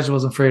get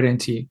vegetables and fruit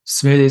into you,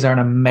 smoothies are an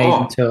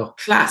amazing tool.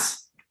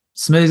 Class.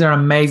 Smoothies are an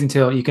amazing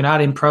tool. You can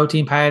add in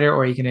protein powder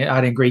or you can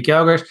add in Greek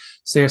yogurt.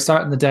 So you're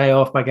starting the day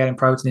off by getting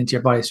protein into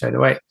your body straight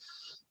away.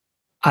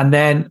 And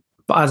then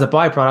as a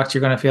byproduct,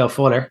 you're going to feel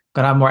fuller,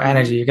 going to have more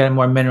energy. You're getting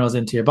more minerals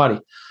into your body.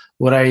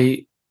 Would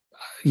I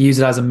use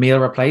it as a meal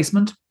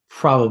replacement?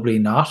 Probably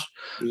not.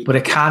 But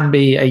it can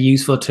be a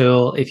useful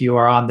tool if you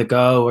are on the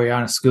go or you're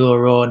on a school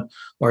run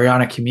or you're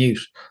on a commute.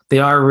 They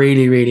are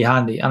really, really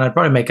handy. And I'd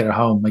probably make it at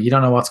home. Like, you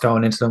don't know what's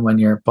going into them when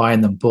you're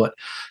buying them, but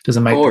it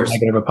doesn't make them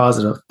negative or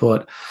positive.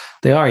 But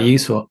they are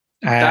useful.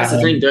 That's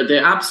the thing. They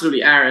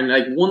absolutely are. And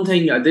like, one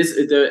thing,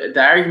 the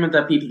argument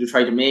that people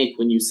try to make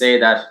when you say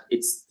that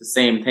it's the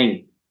same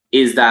thing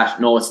is that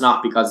no, it's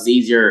not, because it's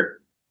easier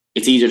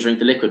to drink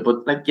the liquid.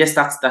 But like, yes,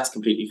 that's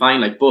completely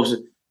fine. Like, but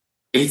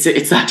it's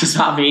that does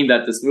not mean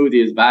that the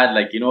smoothie is bad.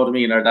 Like, you know what I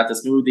mean, or that the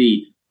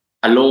smoothie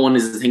alone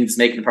is the thing that's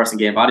making a person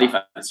gain body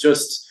fat. It's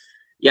just,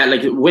 yeah,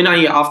 like when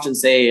I often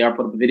say or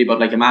put up a video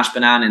about like a mashed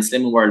banana in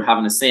Slimming World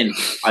having a sin,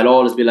 I'll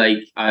always be like,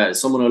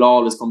 someone will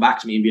always come back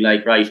to me and be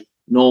like, right,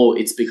 no,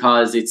 it's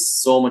because it's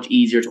so much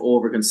easier to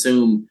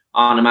overconsume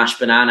on a mashed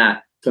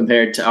banana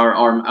compared to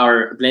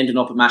or blending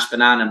up a mashed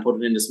banana and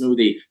putting it in the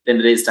smoothie than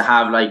it is to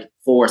have like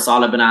 4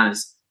 solid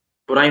bananas.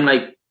 But I'm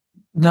like,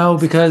 no,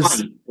 because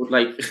fine, but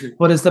like,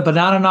 what is the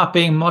banana not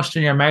being mushed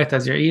in your mouth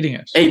as you're eating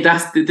it? Hey,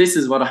 this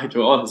is what I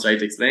do always try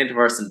to explain to a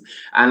person,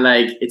 and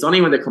like, it's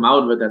only when they come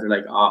out of it that they're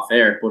like, oh,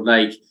 fair. But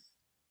like,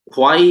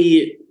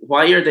 why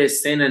are they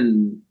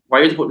sinning?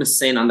 Why are they putting a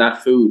sin on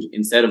that food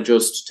instead of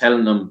just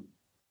telling them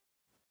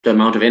the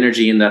amount of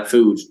energy in that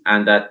food,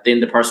 and that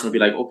then the person would be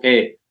like,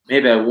 okay,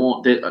 maybe I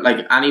won't.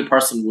 Like, any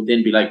person would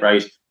then be like,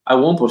 right, I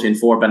won't put in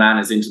 4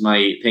 bananas into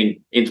my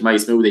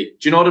smoothie.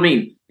 Do you know what I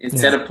in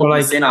instead of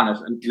putting sin on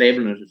it and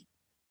labeling it.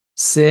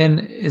 Sin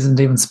isn't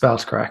even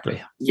spelled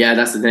correctly. Yeah,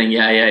 that's the thing.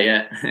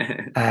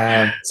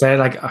 Yeah. So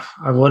like,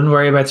 I wouldn't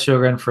worry about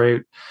sugar and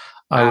fruit.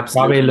 I would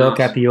probably look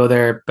at the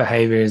other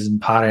behaviors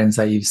and patterns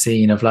that you've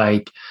seen of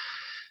like,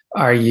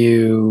 are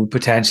you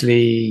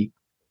potentially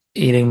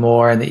eating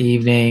more in the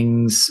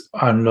evenings?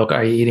 And look,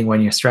 are you eating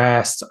when you're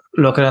stressed?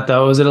 Looking at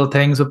those little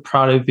things would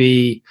probably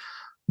be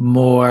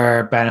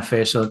more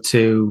beneficial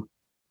to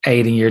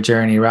aiding your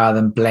journey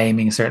rather than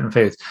blaming certain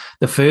foods.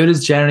 The food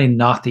is generally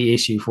not the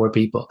issue for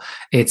people.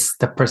 It's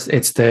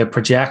the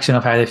projection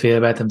of how they feel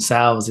about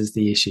themselves is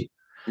the issue.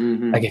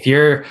 Mm-hmm. Like, if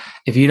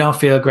you don't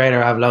feel great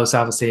or have low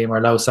self-esteem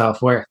or low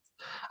self-worth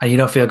and you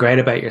don't feel great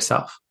about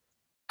yourself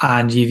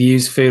and you've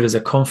used food as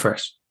a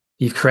comfort,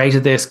 you've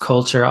created this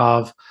culture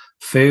of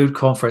food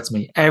comforts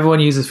me. Everyone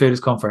uses food as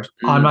comfort.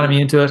 Mm-hmm. I'm not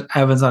immune to it.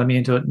 Everyone's not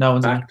immune to it. No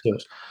one's immune to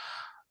it.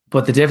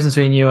 But the difference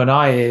between you and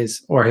I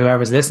is, or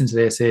whoever's listening to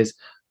this, is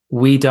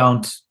we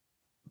don't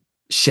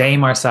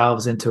shame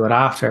ourselves into it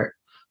after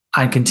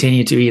and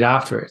continue to eat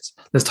afterwards.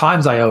 There's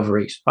times I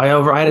overeat. I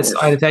had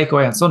a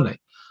takeaway on Sunday,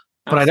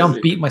 but I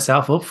don't beat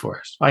myself up for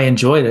it. I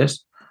enjoyed it,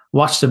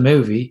 watched a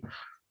movie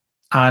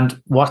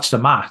and watched a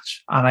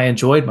match, and I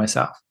enjoyed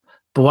myself.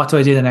 But what do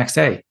I do the next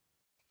day?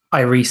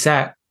 I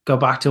reset, go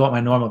back to what my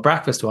normal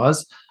breakfast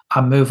was,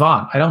 and move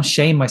on. I don't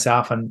shame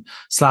myself and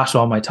slash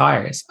all my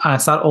tires. And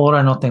it's that all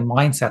or nothing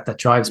mindset that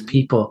drives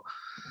people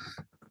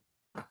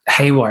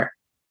haywire.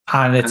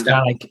 And it's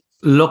kind of like,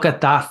 look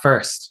at that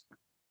first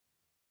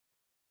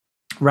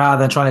rather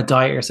than trying to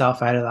diet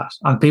yourself out of that.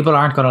 And people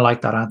aren't going to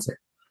like that answer.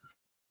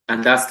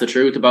 And that's the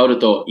truth about it,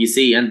 though, you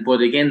see.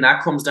 But again,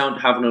 that comes down to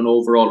having an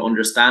overall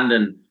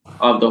understanding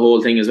of the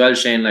whole thing as well,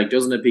 Shane, like,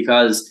 doesn't it?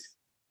 Because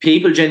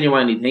people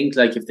genuinely think,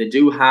 like, if they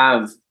do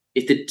have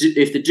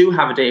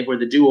a day where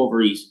they do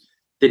overeat,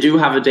 they do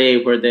have a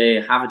day where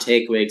they have a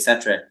takeaway,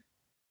 etc.,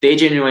 they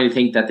genuinely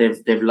think that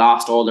they've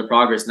lost all their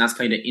progress, and that's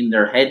kind of in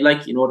their head,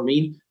 like, you know what I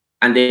mean?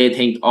 And they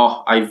think,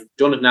 oh, I've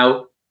done it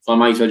now, so I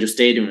might as well just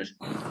stay doing it.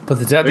 But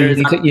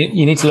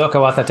you need to look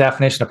at what the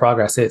definition of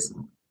progress is.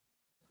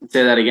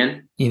 Say that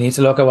again. You need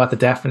to look at what the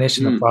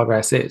definition of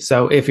progress is.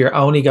 So if you're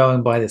only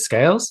going by the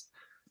scales,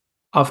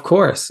 of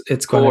course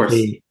it's going to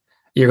be,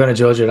 you're going to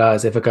judge it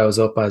as if it goes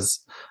up as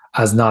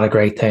not a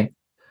great thing.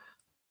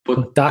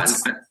 But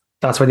that's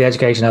where the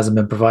education hasn't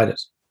been provided.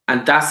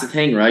 And that's the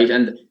thing, right?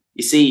 And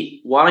you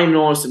see, what I'm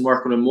noticing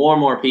working with more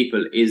and more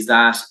people is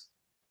that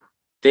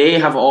they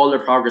have all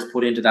their progress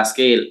put into that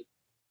scale.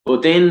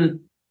 But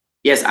then,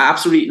 yes,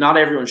 absolutely, not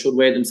everyone should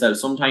weigh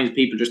themselves. Sometimes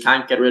people just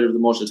can't get rid of the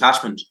emotional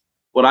attachment.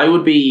 But I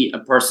would be a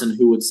person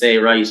who would say,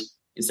 right,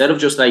 instead of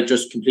just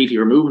completely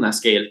removing that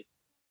scale,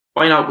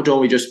 why not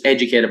don't we just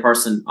educate a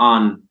person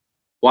on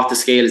what the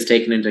scale is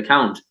taken into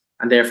account?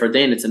 And therefore,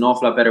 then it's an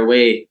awful lot better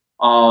way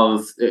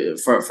of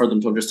for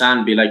them to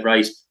understand, be like,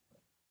 right,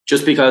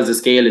 just because the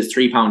scale is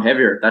 3 pounds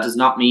heavier, that does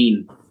not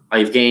mean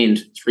I've gained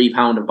 3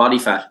 pounds of body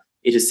fat.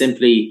 It is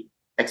simply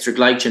extra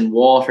glycogen,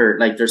 water.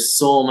 Like, there's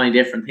so many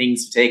different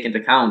things to take into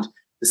account.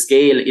 The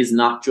scale is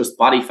not just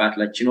body fat.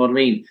 Like, do you know what I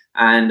mean?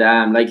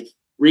 And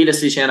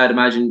realistically, Shane, I'd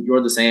imagine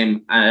you're the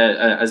same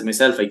as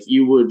myself. Like,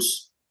 you would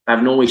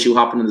have no issue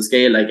hopping on the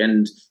scale,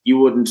 and it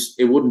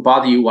wouldn't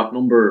bother you what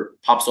number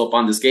pops up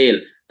on the scale.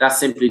 That's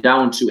simply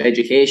down to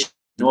education.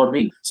 You know what I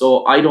mean?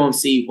 So I don't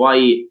see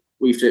why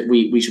we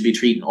should be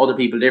treating other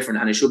people different,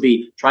 and it should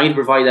be trying to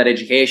provide that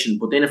education.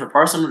 But then if a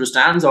person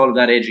understands all of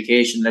that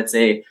education, let's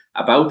say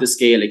about the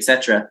scale,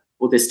 etc.,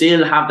 but they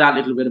still have that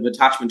little bit of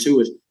attachment to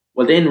it,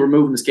 well, then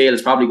removing the scale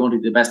is probably going to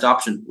be the best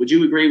option. Would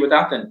you agree with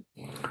that then?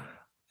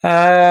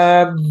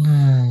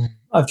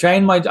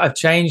 I've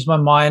changed my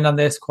mind on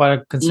this quite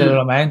a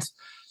considerable amount.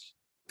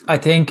 I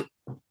think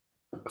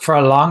for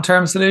a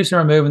long-term solution,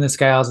 removing the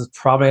scales is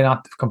probably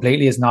not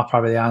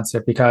the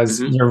answer, because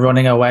you're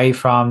running away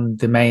from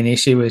the main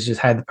issue, which is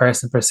how the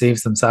person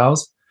perceives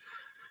themselves.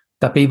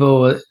 That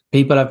people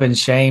have been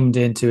shamed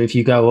into, if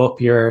you go up,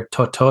 you're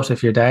tut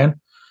if you're down,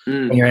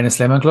 and you're in a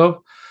slimming club.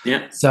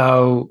 Yeah.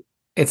 So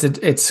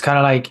it's kind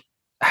of like,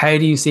 how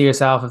do you see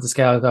yourself if the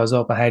scale goes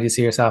up, and how do you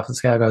see yourself if the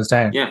scale goes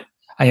down? Yeah.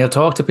 And you'll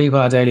talk to people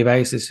on a daily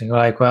basis, and you're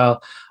like,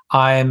 well,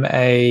 I'm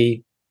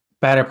a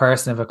better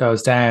person if it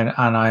goes down,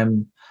 and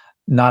I'm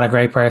not a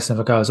great person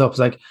if it goes up. It's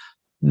like,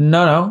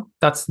 no,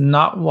 that's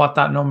not what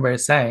that number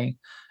is saying.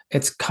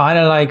 It's kind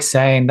of like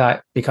saying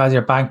that because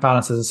your bank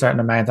balance is a certain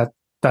amount,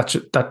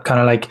 that kind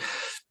of like,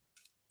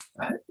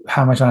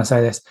 how am I trying to say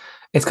this?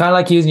 It's kind of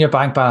like using your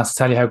bank balance to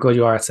tell you how good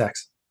you are at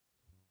sex.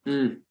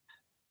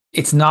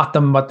 It's not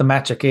what the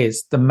metric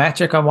is. The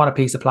metric on what a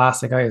piece of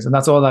plastic is, and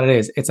that's all that it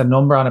is. It's a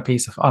number on a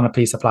piece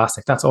of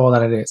plastic. That's all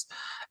that it is.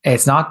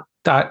 It's not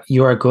that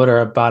you're a good or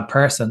a bad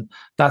person.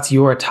 That's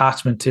your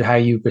attachment to how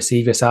you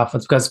perceive yourself.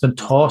 It's because it's been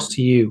taught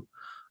to you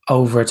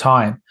over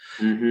time.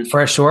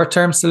 For a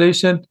short-term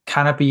solution,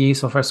 can it be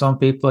useful for some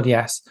people?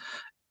 Yes.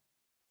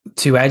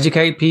 To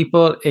educate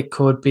people, it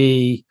could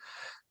be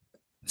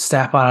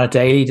step on it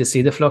daily to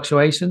see the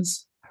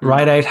fluctuations.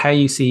 Write out how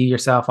you see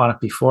yourself on it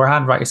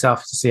beforehand. Write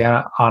yourself to see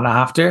it on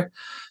after.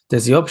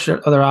 There's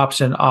the other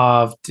option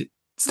of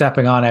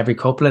stepping on every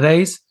couple of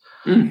days,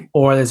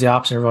 or there's the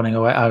option of running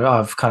away,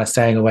 of kind of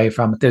staying away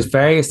from it. There's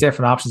various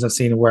different options I've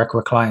seen work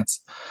with clients.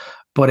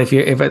 But if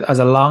it as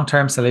a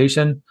long-term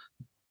solution,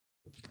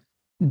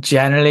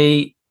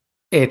 generally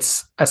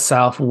it's a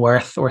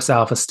self-worth or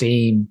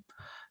self-esteem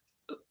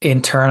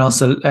internal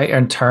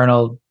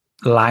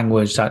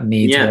language that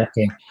needs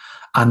working,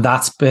 and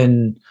that's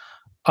been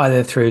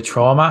either through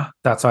trauma,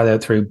 that's either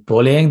through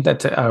bullying,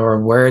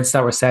 or words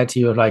that were said to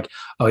you of like,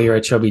 oh, you're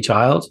a chubby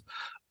child,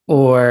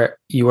 or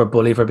you were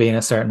bullied for being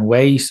a certain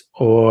weight,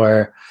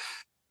 or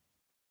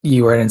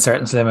you were in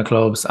certain slimming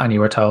clubs and you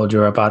were told you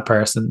were a bad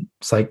person.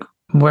 It's like,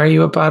 were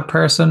you a bad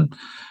person?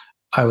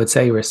 I would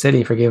say you were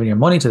silly for giving your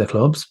money to the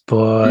clubs,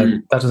 but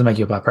that doesn't make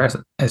you a bad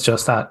person. It's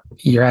just that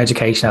your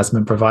education hasn't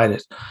been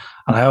provided.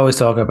 And I always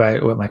talk about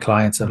it with my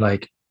clients of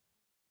like,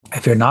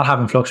 if you're not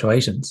having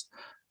fluctuations,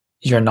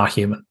 you're not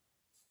human.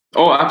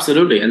 Oh,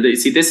 absolutely. And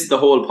see, this is the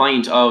whole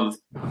point of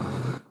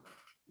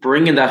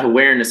bringing that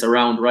awareness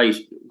around, right?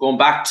 Going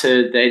back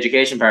to the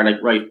education part,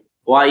 like, right,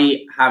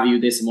 why have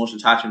you this emotional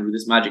attachment with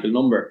this magical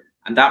number?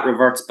 And that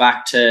reverts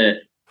back to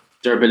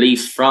their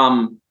beliefs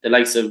from the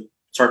likes of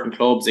certain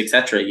clubs,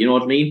 etc. You know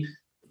what I mean?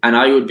 And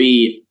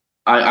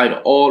I'd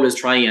always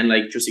try and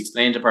like just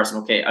explain to a person,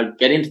 okay, I'd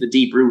get into the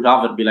deep root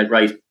of it and be like,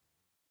 right,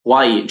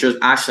 why? Just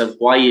ask yourself,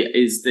 why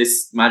is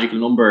this magical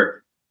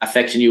number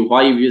affecting you?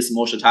 Why have you this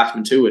emotional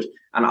attachment to it?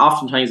 And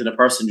oftentimes when a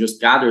person just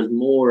gathers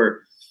more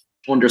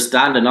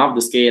understanding of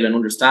the scale and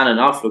understanding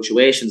of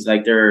fluctuations,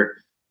 like they're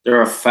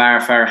a far,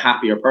 far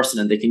happier person,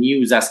 and they can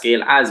use that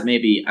scale as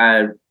maybe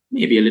a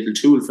little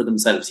tool for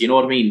themselves. You know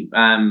what I mean?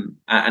 And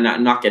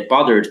not get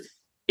bothered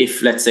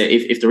if, let's say,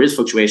 if there is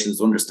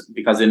fluctuations,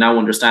 because they now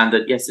understand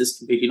that, yes, this is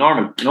completely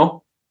normal, you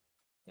know?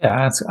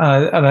 Yeah,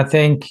 and I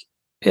think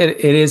it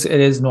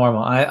is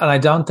normal. I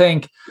don't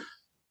believe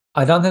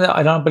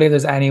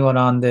there's anyone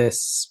on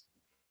this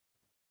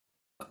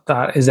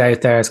that is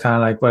out there. It's kind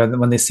of like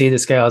when they see the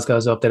scales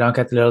goes up, they don't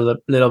get the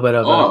little bit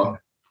of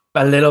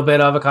a little bit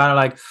of a kind of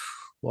like,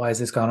 why has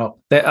this gone up?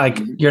 Like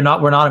we're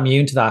not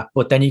immune to that,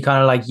 but then you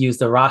kind of like use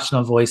the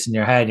rational voice in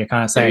your head. You're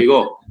kind of saying, there you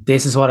go.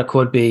 This is what it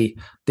could be.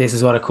 This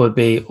is what it could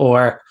be.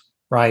 Or,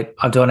 right,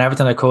 I've done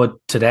everything I could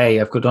today.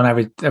 I've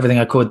done everything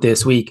I could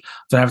this week.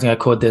 I've done everything I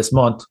could this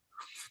month.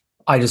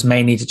 I just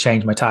may need to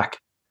change my tack.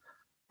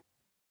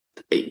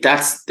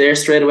 That's there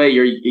straight away.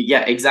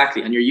 Yeah,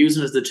 exactly. And you're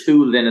using it as a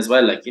tool then as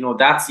well. Like,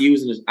 that's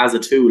using it as a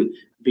tool,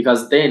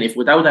 because then if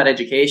without that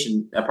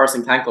education, a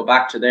person can't go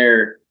back to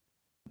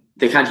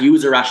they can't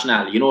use a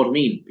rationale. You know what I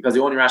mean? Because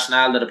the only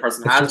rationale that a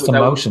person has just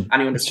emotion.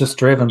 It's just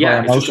driven by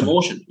emotion. It's just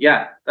emotion.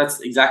 Yeah, that's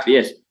exactly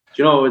it.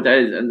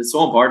 And it's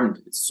so important.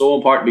 It's so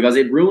important because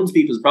it ruins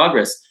people's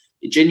progress.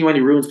 It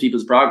genuinely ruins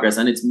people's progress.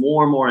 And it's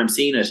more and more I'm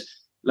seeing it.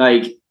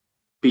 Like,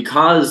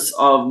 because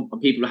of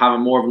people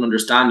having more of an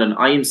understanding,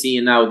 I am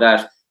seeing now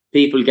that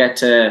people get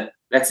to,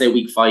 let's say,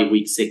 week 5,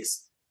 week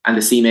 6, and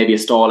they see maybe a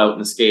stall out in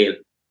the scale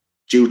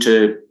due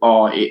to,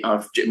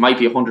 it might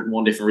be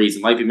 101 different reasons.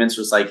 It might be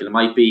menstrual cycle. It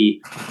might be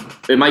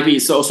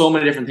so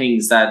many different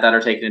things that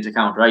are taken into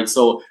account, right?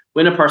 So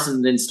when a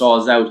person then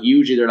stalls out,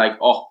 usually they're like,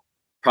 oh,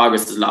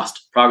 progress is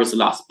lost.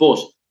 But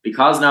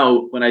because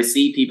now when I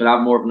see people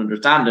have more of an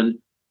understanding,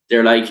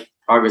 they're like,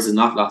 progress is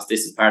not lost.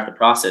 This is part of the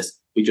process.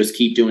 We just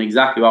keep doing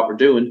exactly what we're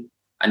doing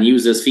and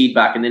use this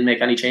feedback and then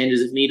make any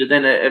changes if needed.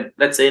 Then,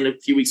 let's say in a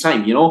few weeks'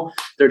 time,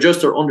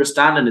 their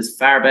understanding is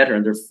far better,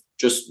 and they're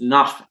just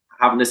not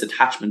having this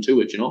attachment to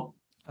it.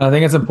 I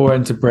think it's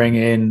important to bring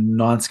in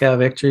non-scale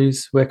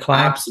victories with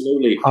clients.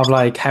 Absolutely. Of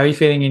like, how are you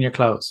feeling in your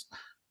clothes?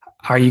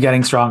 Are you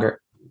getting stronger?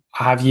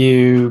 Have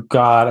you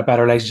got a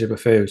better relationship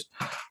with food?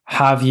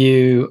 Are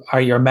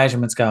your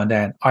measurements going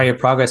down? Are your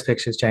progress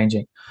pictures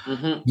changing?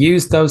 Mm-hmm.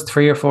 Use those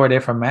 3 or 4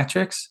 different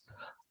metrics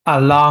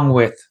along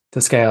with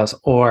the scales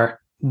or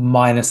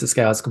minus the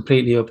scales,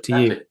 completely up to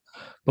you.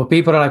 But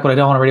people are like, well, I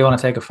don't really want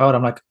to take a photo.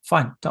 I'm like,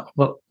 fine.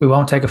 We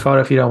won't take a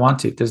photo if you don't want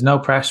to. There's no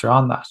pressure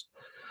on that.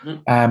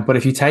 Mm-hmm. But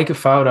if you take a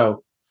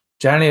photo,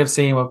 generally I've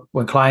seen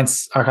when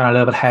clients are kind of a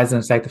little bit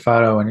hesitant to take the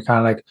photo and you're kind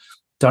of like,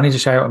 don't need to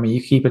share it with me.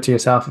 You keep it to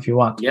yourself if you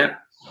want. Yeah.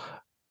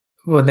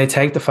 When they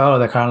take the photo,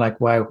 they're kind of like,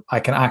 wow,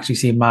 I can actually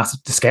see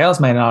massive. The scales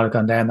may not have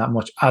gone down that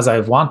much as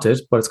I've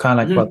wanted, but it's kind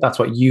of like, well, that's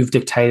what you've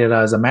dictated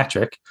as a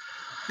metric.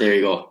 There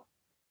you go.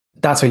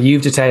 That's what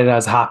you've dictated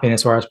as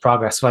happiness or as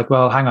progress. So like,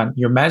 well, hang on,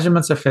 your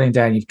measurements are fitting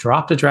down. You've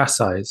dropped a dress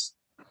size.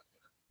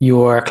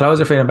 Your clothes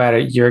are feeling better.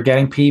 You're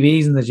getting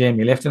PBs in the gym.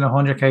 You're lifting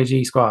 100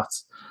 kg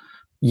squats.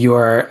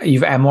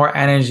 You've more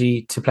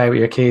energy to play with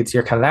your kids.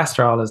 Your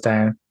cholesterol is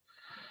down,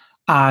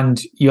 and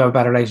you have a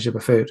better relationship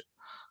with food.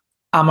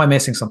 Am I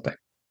missing something?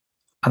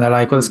 And they're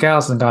like, well, the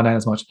scales hasn't gone down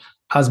as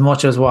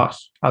much as what?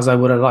 As I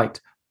would have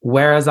liked.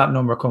 Where has that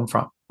number come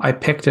from? I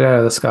picked it out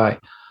of the sky.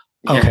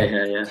 Okay.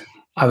 Yeah.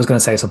 I was going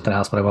to say something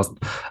else, but I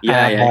wasn't.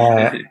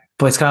 Yeah.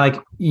 But it's kind of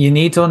like, you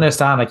need to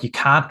understand, like, you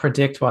can't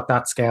predict what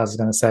that scales is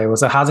going to say. Well,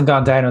 so it hasn't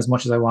gone down as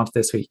much as I wanted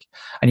this week.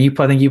 And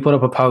I think you put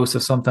up a post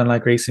of something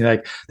like recently,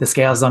 like, the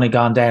scales has only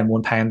gone down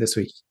 1 pound this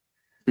week.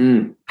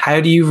 How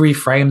do you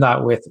reframe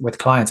that with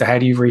clients, or how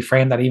do you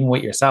reframe that even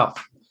with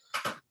yourself?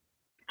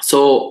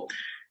 So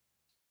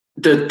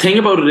the thing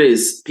about it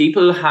is,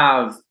 people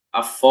have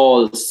a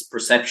false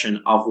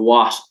perception of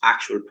what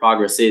actual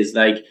progress is.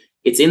 Like,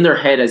 it's in their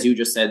head, as you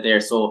just said there.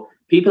 So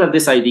people have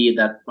this idea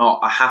that,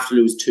 I have to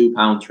lose 2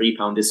 pounds, 3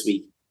 pounds this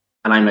week.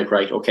 And I'm like,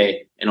 right,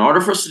 okay, in order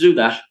for us to do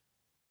that,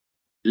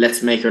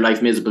 let's make your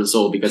life miserable.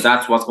 So, because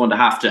that's what's going to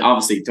have to,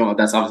 obviously,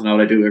 that's obviously not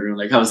what I do, everyone,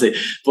 like, obviously,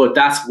 but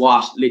that's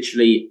what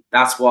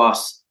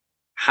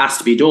has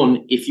to be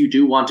done if you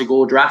do want to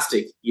go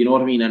drastic, you know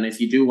what I mean? And if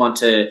you do want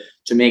to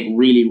make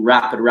really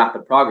rapid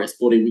progress,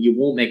 but you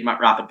won't make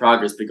rapid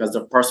progress because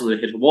the person will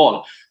hit a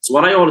wall. So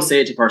what I always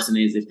say to a person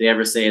is, if they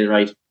ever say,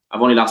 right,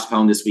 I've only lost 1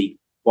 pound this week,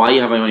 why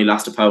have I only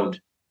lost 1 pound?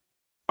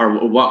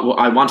 Or what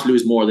I want to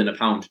lose more than 1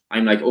 pound.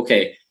 I'm like,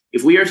 okay,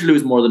 if we are to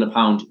lose more than 1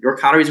 pound, your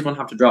calories are going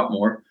to have to drop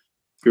more.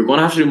 You're going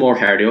to have to do more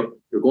cardio.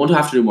 You're going to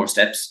have to do more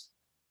steps,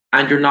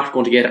 and you're not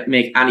going to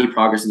make any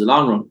progress in the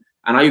long run.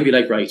 And I would be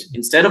like, right,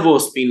 instead of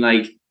us being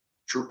like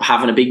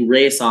having a big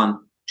race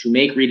on to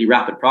make really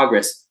rapid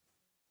progress,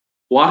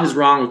 what is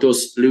wrong with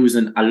us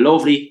losing a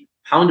lovely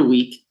pound a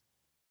week,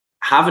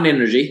 having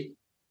energy,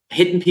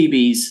 hitting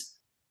PBs,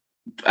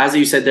 as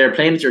you said there,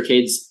 playing with your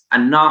kids,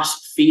 and not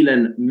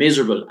feeling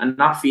miserable and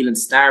not feeling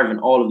starving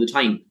all of the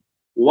time?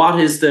 What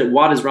is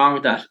wrong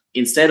with that?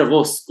 Instead of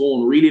us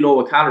going really low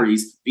with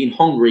calories, being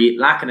hungry,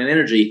 lacking in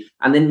energy,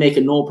 and then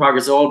making no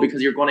progress at all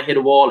because you're going to hit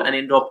a wall and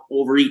end up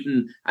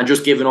overeating and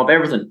just giving up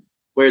everything.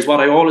 Whereas what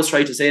I always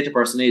try to say to a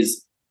person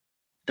is,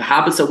 the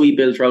habits that we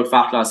build throughout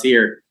fat loss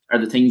here are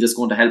the things that's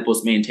going to help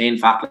us maintain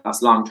fat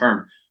loss long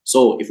term.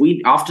 So if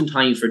we,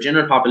 oftentimes for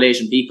general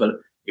population people,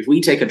 if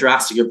we take a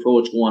drastic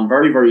approach, go on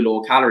very, very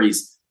low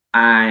calories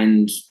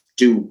and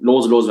do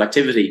loads of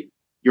activity,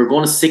 you're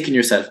going to sicken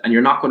yourself, and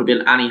you're not going to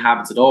build any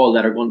habits at all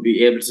that are going to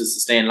be able to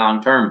sustain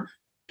long term,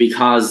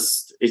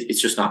 because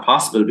it's just not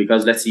possible.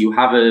 Because let's say you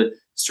have a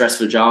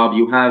stressful job,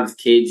 you have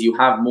kids, you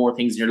have more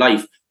things in your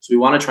life. So we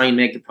want to try and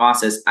make the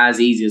process as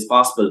easy as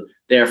possible.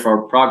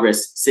 Therefore,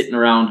 progress sitting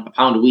around 1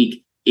 pound a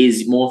week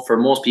for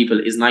most people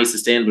is nice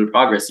sustainable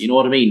progress. You know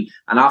what I mean?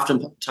 And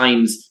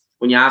oftentimes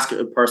when you ask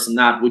a person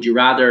that, would you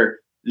rather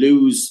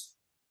lose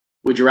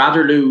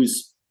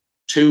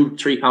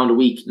 2-3 pound a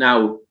week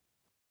now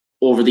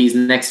over these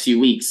next few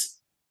weeks,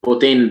 but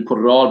then put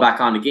it all back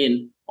on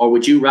again? Or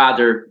would you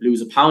rather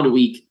lose a pound a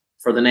week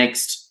for the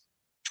next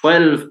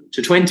 12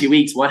 to 20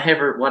 weeks,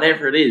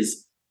 whatever it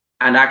is,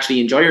 and actually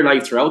enjoy your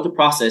life throughout the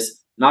process,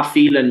 not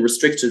feeling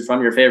restricted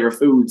from your favorite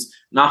foods,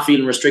 not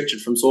feeling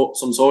restricted from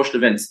some social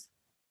events?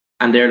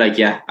 And they're like,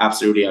 yeah,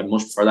 absolutely, I'd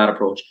much prefer that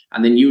approach.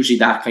 And then usually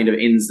that kind of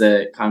ends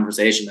the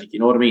conversation. Like, you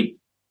know what I mean?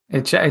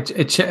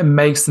 It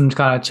makes them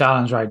kind of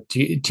challenge, right?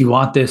 Do you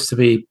want this to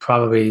be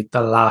probably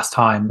the last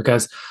time?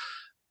 Because,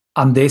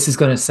 and this is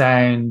going to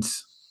sound,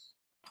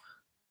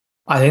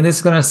 I think this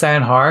is going to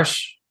sound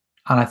harsh,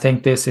 and I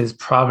think this is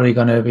probably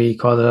going to be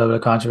called a little bit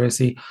of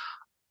controversy.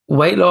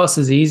 Weight loss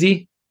is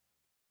easy,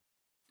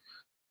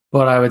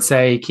 but I would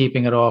say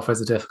keeping it off is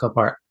the difficult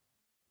part.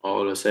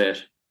 Oh, let's say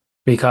it.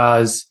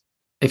 Because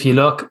if you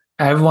look,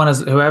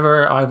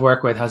 whoever I've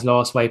worked with has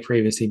lost weight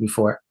previously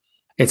before.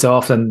 It's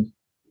often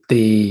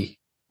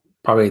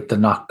probably the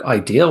not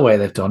ideal way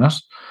they've done it,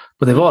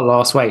 but they've all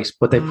lost weight,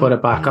 but they put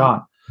it back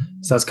on.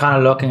 So it's kind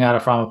of looking at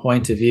it from a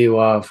point of view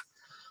of,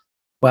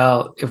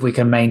 well, if we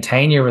can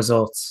maintain your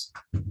results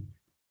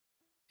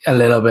a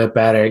little bit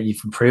better, you've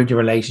improved your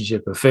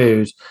relationship with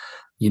food,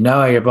 you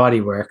know how your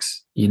body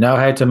works, you know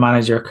how to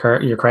manage your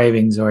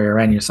cravings or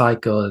your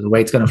cycle, the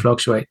weight's going to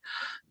fluctuate.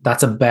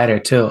 That's a better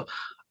tool.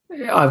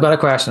 I've got a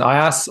question.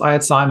 I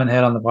had Simon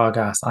Hill on the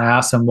podcast, and I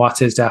asked him what's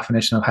his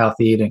definition of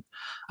healthy eating.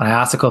 And I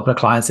asked a couple of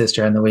clients this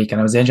during the week, and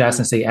it was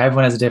interesting to see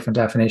everyone has a different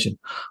definition.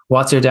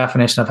 What's your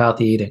definition of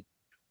healthy eating?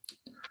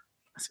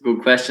 That's a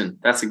good question.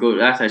 That's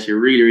actually a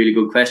really, really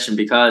good question,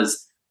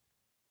 because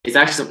it's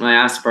actually something I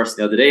asked a person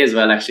the other day as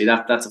well. Actually,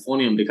 that's a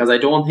funny one, because I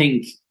don't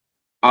think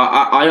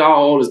I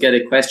always get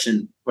a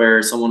question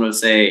where someone will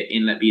say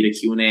in be the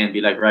Q&A and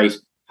be like, right,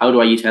 how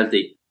do I eat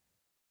healthy?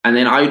 And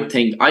then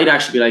I'd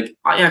actually be like,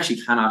 I actually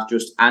cannot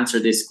just answer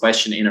this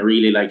question in a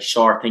really like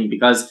short thing,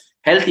 because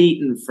healthy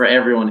eating for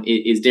everyone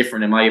is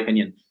different, in my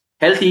opinion.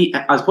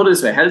 I'll put it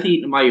this way, healthy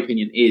eating, in my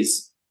opinion,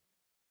 is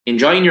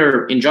enjoying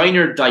your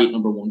diet,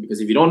 number one, because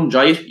if you don't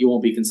enjoy it, you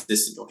won't be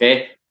consistent,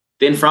 okay?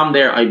 Then from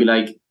there, I'd be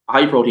like, a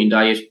high protein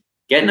diet,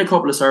 getting a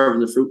couple of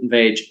servings of fruit and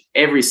veg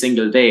every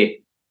single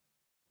day,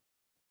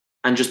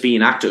 and just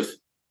being active.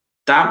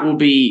 That would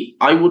be,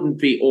 I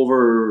wouldn't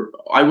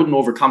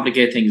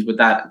overcomplicate things with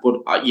that,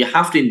 but you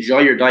have to enjoy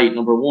your diet,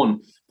 number one,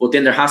 but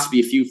then there has to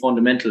be a few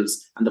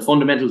fundamentals, and the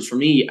fundamentals for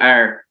me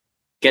are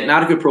getting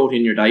adequate protein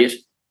in your diet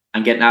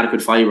and getting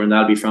adequate fiber, and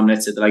that'll be from,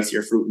 let's say, the likes of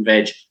your fruit and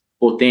veg,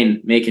 but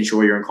then making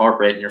sure you're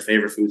incorporating your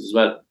favorite foods as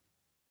well.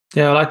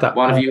 Yeah, I like that.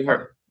 What have you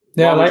heard?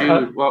 Yeah,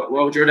 what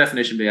would your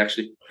definition be,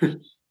 actually?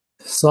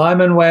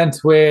 Simon went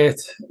with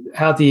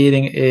healthy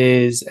eating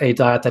is a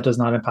diet that does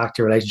not impact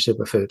your relationship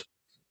with food.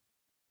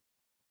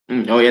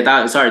 Oh yeah,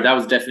 that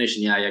was the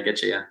definition. Yeah, I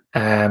get you.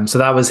 Yeah. So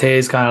that was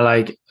his kind of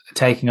like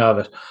taking of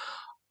it.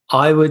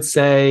 I would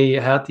say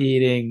healthy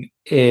eating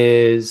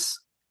is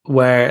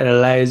where it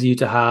allows you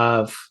to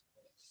have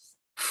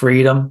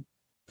freedom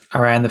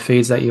around the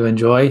foods that you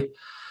enjoy,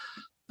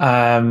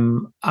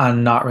 and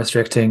not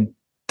restricting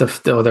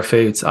the other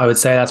foods. I would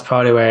say that's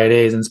probably where it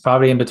is, and it's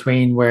probably in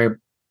between where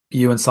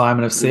you and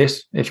Simon have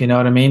sit, if you know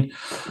what I mean.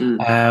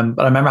 But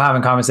I remember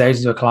having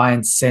conversations with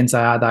clients since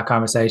I had that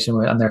conversation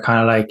with, and they're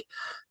kind of like,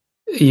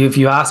 if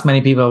you ask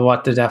many people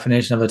what the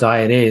definition of a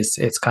diet is,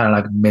 it's kind of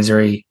like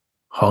misery,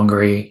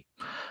 hungry,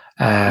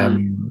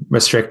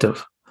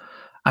 restrictive.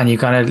 And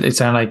it's kind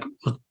of like,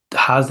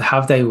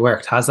 have they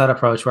worked? Has that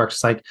approach worked?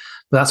 It's like,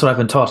 but that's what I've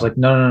been taught. Like,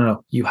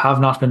 no. You have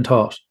not been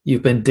taught.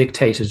 You've been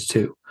dictated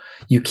to.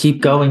 You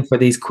keep going for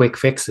these quick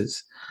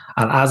fixes.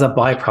 And as a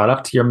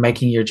byproduct, you're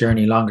making your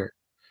journey longer.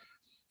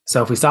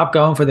 So if we stop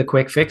going for the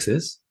quick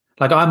fixes,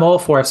 like I'm all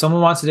for, if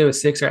someone wants to do a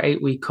 6 or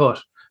 8 week cut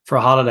for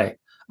a holiday,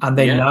 and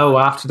they know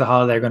after the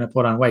holiday they're going to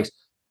put on weight,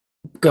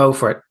 go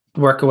for it,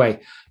 work away.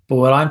 But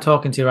what I'm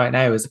talking to right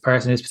now is the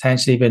person who's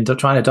potentially been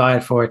trying to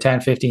diet for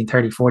 10, 15,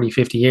 30, 40,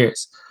 50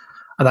 years.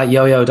 And that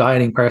yo-yo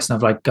dieting person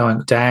of like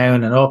going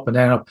down and up and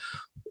down and up.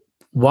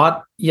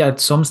 At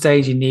some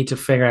stage you need to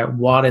figure out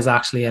what is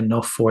actually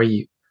enough for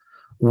you.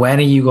 When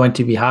are you going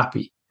to be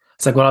happy?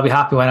 It's like, well, I'll be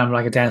happy when I'm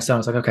like a 10 stone.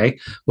 It's like, okay,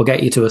 we'll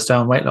get you to a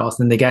stone weight loss.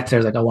 And then they get there,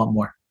 it's like, I want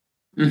more.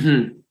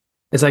 Mm-hmm.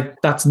 It's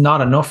like, that's not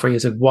enough for you.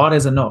 It's like, what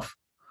is enough?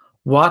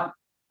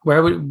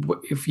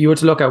 If you were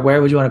to look at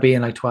where would you want to be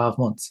in like 12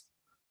 months?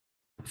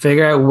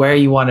 Figure out where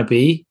you want to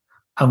be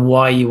and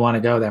why you want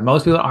to go there.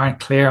 Most people aren't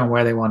clear on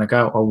where they want to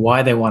go or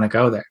why they want to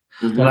go there.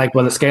 Mm-hmm. They're like,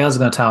 well, the scales are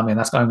going to tell me, and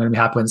that's why I'm going to be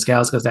happy when the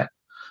scales goes down.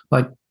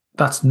 Like,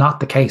 that's not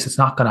the case. It's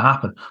not going to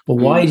happen. But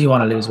why do you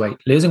want to lose weight?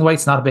 Losing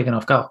weight's not a big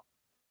enough goal.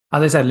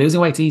 As I said, losing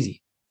weight's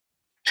easy.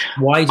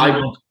 Why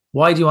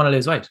do you want to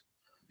lose weight?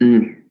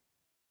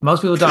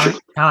 Most people can't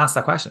ask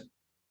that question.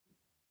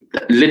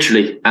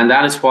 Literally. And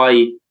that is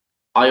why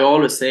I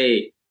always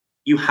say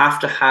you have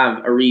to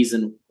have a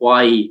reason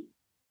why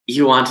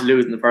you want to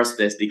lose in the first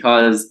place,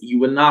 because you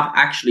will not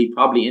actually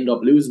probably end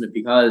up losing it,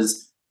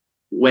 because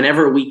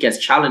whenever a week gets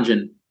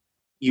challenging,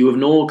 you have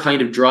no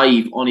kind of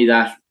drive, only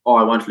that, oh,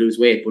 I want to lose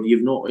weight, but you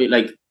have no,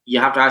 like, you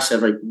have to ask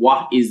yourself, like,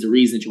 what is the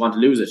reason that you want to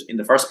lose it in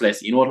the first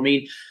place? You know what I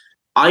mean?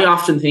 I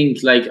often think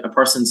like a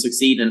person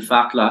succeeding in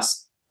fat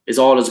loss is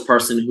always a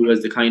person who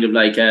has the kind of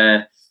like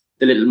the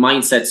little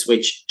mindset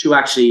switch to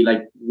actually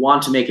like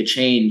want to make a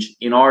change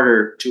in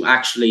order to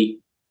actually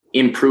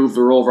improve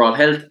their overall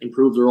health,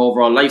 improve their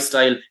overall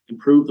lifestyle,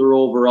 improve their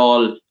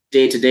overall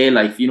day-to-day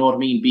life. You know what I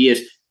mean? Be it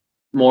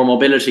more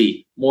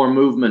mobility, more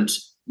movement,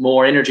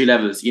 more energy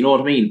levels. You know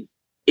what I mean?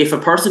 If a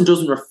person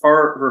doesn't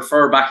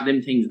refer back to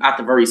them things at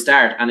the very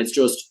start, and it's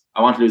just,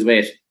 I want to lose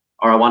weight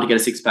or I want to get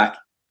a six-pack,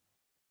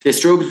 they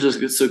struggle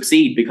to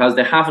succeed because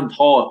they haven't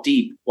thought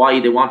deep why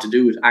they want to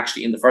do it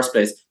actually in the first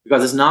place.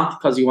 Because it's not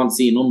because you want to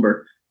see a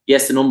number.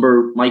 Yes, the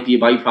number might be a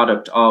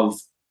byproduct of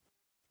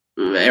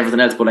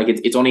everything else, but like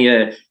it's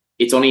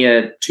only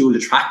a tool to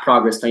track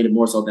progress, kind of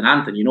more so than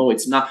anything. You know,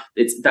 it's not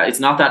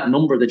that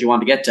number that you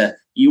want to get to.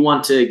 You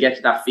want to get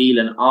to that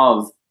feeling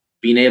of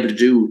being able to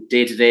do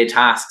day-to-day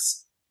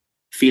tasks,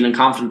 feeling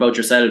confident about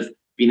yourself,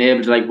 being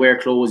able to like wear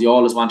clothes you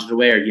always wanted to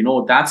wear. You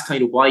know, that's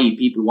kind of why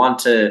people want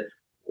to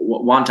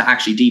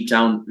actually deep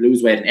down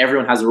lose weight, and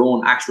everyone has their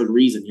own actual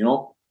reason, you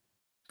know.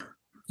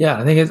 Yeah,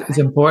 I think it's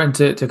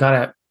important to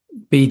kind of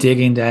be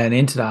digging down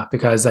into that,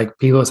 because like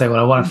people say, well,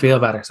 I want to feel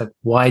better. It's like,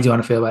 why do you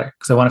want to feel better?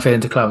 Because I want to fit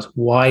into clothes.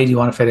 Why do you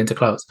want to fit into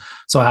clothes?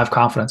 So I have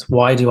confidence.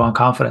 Why do you want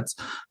confidence?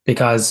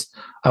 Because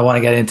I want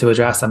to get into a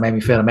dress that made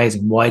me feel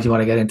amazing. Why do you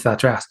want to get into that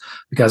dress?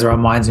 Because it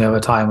reminds me of a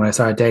time when I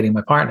started dating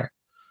my partner.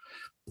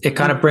 It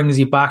kind of brings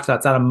you back to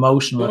that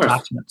emotional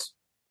attachment.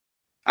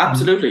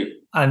 Absolutely.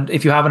 And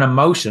if you have an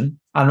emotion,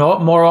 and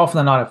more often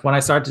than not, when I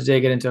start to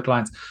dig it into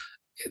clients,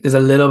 there's a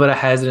little bit of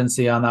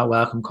hesitancy on that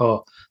welcome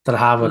call that I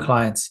have with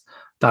clients,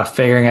 that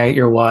figuring out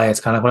your why. It's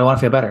kind of, well, I want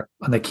to feel better.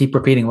 And they keep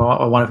repeating, well,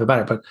 I want to feel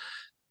better. But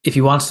if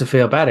you want to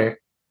feel better,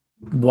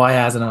 why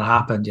hasn't it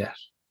happened yet?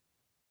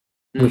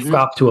 We've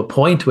got to a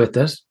point with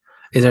it.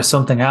 Is there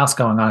something else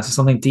going on? Is there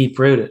something deep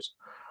rooted?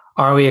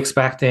 Are we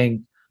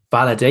expecting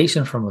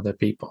validation from other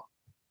people?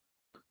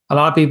 A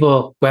lot of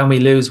people, when we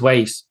lose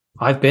weight,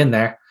 I've been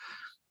there,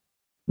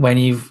 when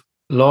you've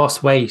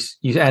lost weight,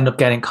 you end up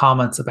getting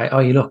comments about, oh,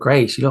 you look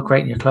great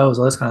in your clothes,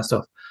 all this kind of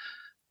stuff.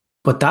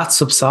 But that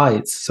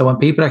subsides. So when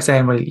people are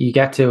saying, well, you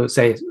get to,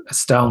 say, a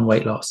stone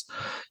weight loss,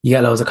 you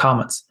get loads of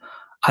comments.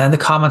 And then the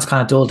comments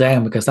kind of dull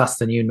down because that's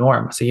the new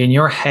norm. So in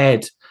your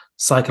head,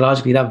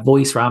 psychologically, that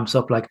voice ramps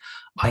up like,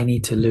 I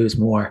need to lose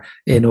more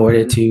in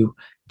order to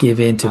give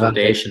in to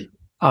validation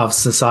of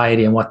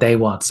society and what they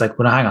want. It's like,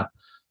 well, hang on.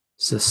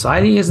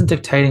 Society isn't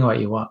dictating what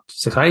you want.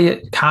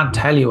 Society can't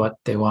tell you what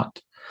they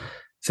want.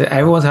 So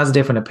everyone has a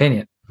different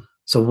opinion.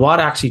 So what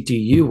actually do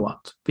you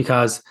want?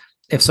 Because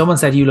if someone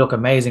said you look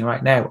amazing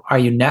right now, are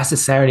you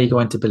necessarily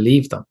going to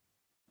believe them?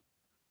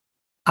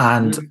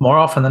 And more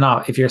often than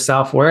not, if your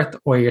self-worth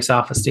or your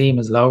self-esteem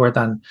is lower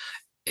than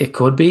it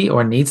could be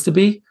or needs to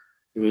be,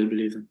 you will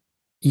believe them.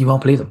 You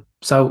won't believe them.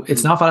 So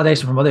it's not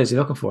validation from others you're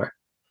looking for.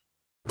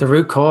 The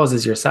root cause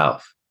is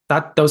yourself.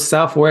 Those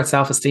self-worth,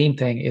 self-esteem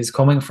thing is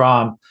coming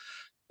from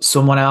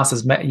someone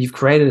else. You've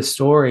created a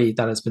story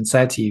that has been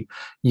said to you.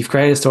 You've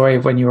created a story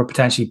of when you were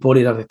potentially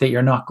bullied of it, that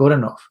you're not good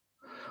enough,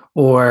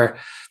 or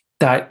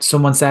that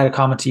someone said a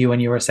comment to you when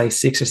you were, say,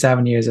 6 or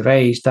 7 years of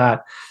age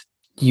that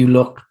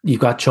you've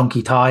got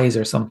chunky thighs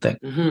or something.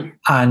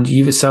 And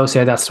you've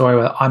associated that story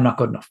with, I'm not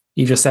good enough.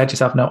 You just said to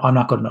yourself, no, I'm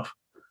not good enough.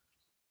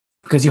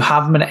 Because you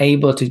haven't been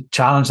able to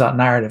challenge that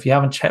narrative. You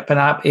haven't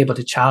been able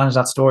to challenge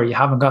that story. You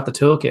haven't got the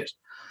toolkit.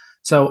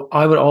 So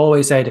I would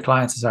always say to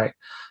clients, sorry,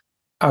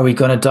 are we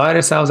going to diet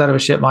ourselves out of a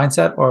shit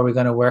mindset, or are we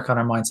going to work on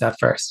our mindset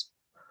first?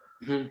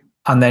 And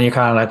then you're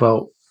kind of like,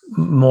 well,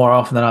 more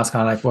often than not, it's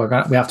kind of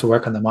like, we have to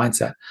work on the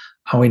mindset.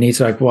 And we need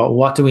to, like, well,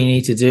 what do we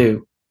need to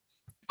do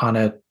on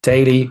a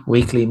daily,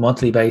 weekly,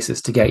 monthly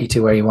basis to get you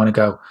to where you want to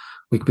go?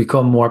 We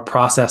become more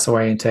process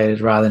orientated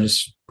rather than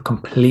just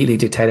completely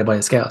dictated by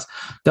the scales.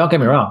 Don't get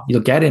me wrong,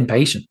 you'll get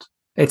impatient.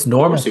 It's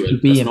normal to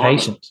be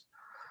impatient.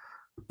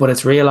 But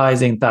it's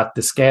realizing that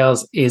the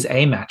scales is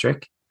a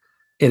metric.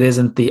 It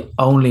isn't the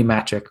only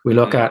metric. We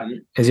look at,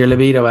 is your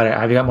libido better?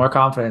 Have you got more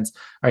confidence?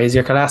 Or is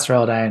your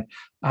cholesterol down?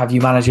 Have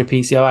you managed your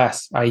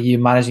PCOS? Are you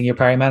managing your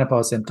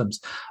perimenopause symptoms?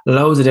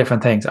 Loads of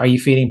different things. Are you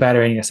feeling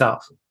better in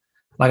yourself?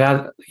 I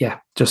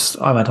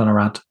went on a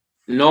rant.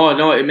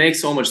 No, it makes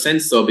so much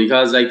sense though,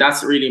 because like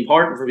that's really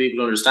important for people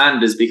to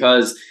understand, is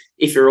because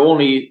if your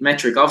only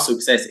metric of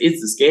success is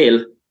the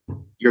scale,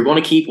 you're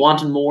going to keep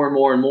wanting more and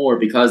more and more,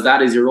 because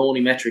that is your only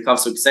metric of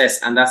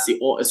success. And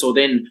so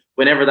then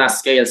whenever that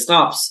scale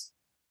stops,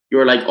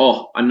 you're like,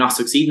 oh, I'm not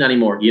succeeding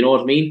anymore. You know what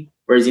I mean?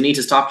 Whereas you need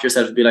to stop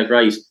yourself and be like,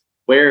 right,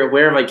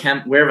 where have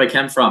I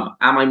come from?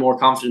 Am I more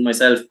confident in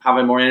myself? Have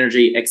I more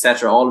energy,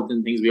 etc.? All of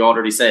the things we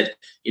already said,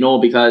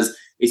 because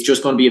it's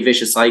just going to be a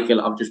vicious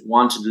cycle of just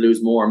wanting to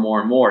lose more and more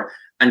and more.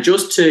 And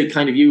just to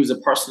kind of use a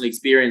personal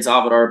experience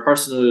of it, or a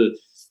personal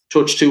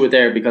touch to it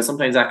there, because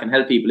sometimes that can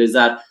help people, is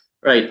that,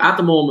 right, at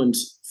the moment,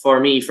 for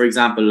me, for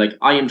example, like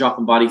I am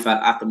dropping body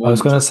fat at the moment. I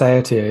was going to say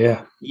it to you,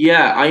 yeah.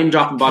 Yeah, I am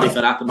dropping body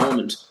fat at the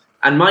moment.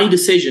 And my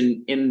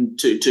decision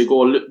to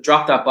go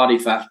drop that body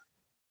fat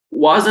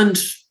wasn't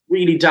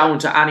really down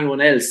to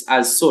anyone else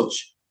as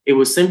such. It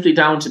was simply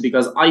down to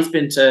because I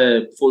spent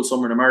a full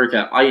summer in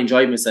America. I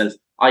enjoyed myself.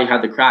 I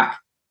had the crack.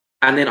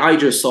 And then I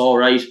just saw,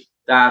 right,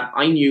 that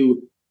I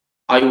knew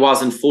I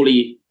wasn't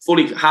fully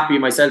happy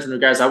with myself in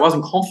regards. I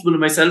wasn't comfortable in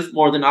myself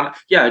more than not.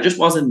 Yeah, I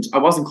wasn't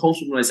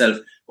comfortable in myself.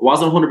 I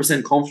wasn't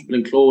 100% comfortable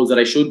in clothes that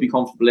I should be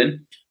comfortable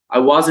in. I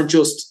wasn't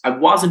just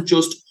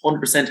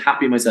 100%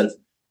 happy with myself.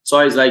 So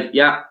I was like,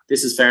 yeah,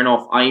 this is fair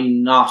enough.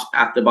 I'm not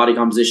at the body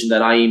composition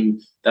that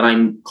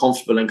I'm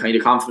comfortable and kind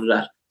of confident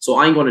at. So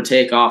I'm going to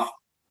take off.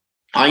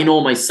 I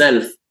know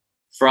myself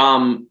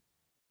from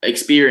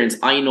experience.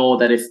 I know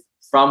that if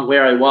from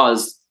where I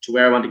was to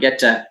where I want to get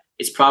to,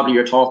 it's probably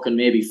you're talking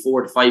maybe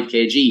 4 to 5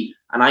 kg.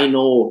 And I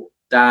know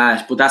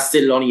that, but that's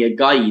still only a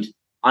guide.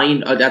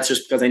 That's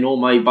just because I know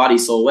my body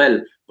so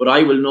well. But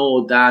I will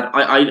know that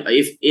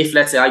if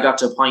let's say I got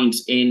to a point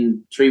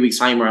in 3 weeks'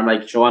 time where I'm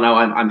like, now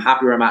I'm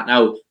happy where I'm at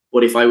now.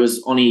 But if I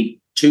was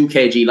only 2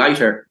 kg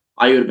lighter,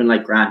 I would have been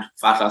like, grand,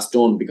 fat loss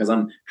done, because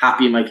I'm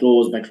happy in my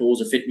clothes. My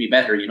clothes are fitting me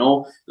better, you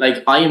know?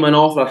 Like I am an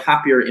awful lot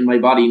happier in my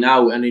body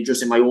now and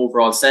just in my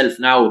overall self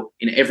now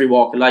in every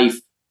walk of life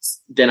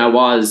than I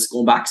was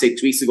going back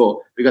 6 weeks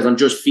ago, because I'm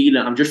just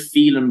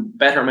feeling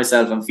better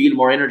myself. I'm feeling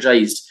more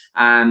energized.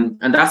 And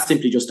that's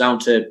simply just down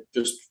to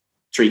just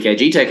 3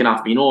 kg taken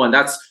off me, you know, and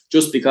that's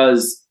just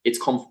because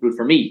it's comfortable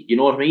for me, you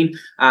know what I mean?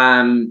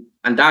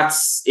 And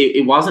that's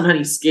it wasn't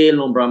any scale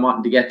number I'm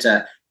wanting to get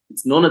to.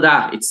 It's none of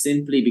that. It's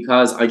simply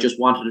because I just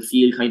wanted to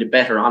feel kind of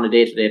better on a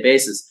day-to-day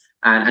basis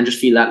and just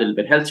feel that little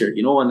bit healthier,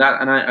 you know, and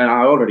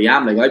I already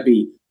am. Like I'd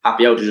be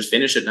happy out to just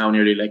finish it now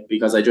nearly, like,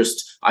 because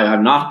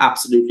I'm not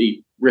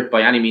absolutely ripped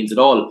by any means at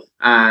all.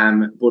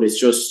 But it's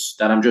just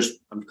that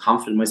I'm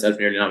confident in myself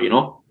nearly now, you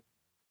know.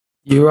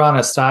 You were on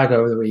a stag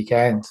over the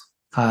weekend,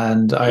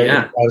 and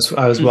I was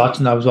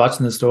watching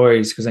the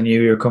stories because I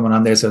knew you were coming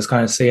on this. So I was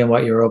kind of seeing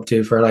what you were up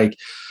to for like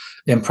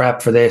in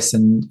prep for this,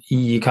 and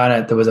you kind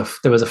of there was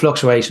a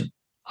fluctuation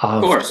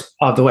of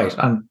the weight,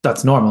 and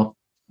that's normal.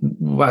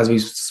 As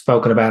we've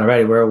spoken about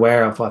already, we're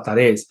aware of what that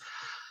is.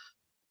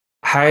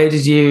 How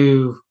did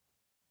you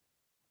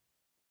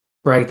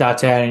break that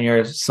down in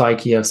your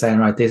psyche of saying,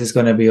 right, this is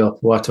going to be up,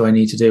 what do I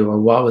need to do? Or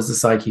what was the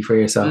psyche for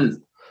yourself?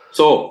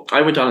 So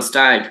I went on a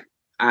stag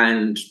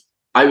and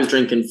I was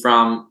drinking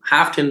from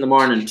 10:30 in the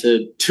morning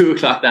to 2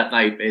 o'clock that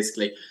night,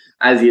 basically,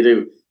 as you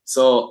do.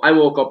 So I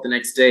woke up the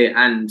next day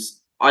and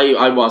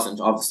I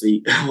wasn't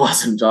obviously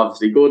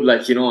good,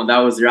 like, you know, and that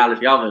was the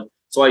reality of it.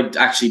 So I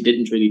actually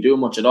didn't really do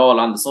much at all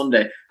on the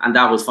Sunday, and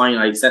that was fine.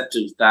 I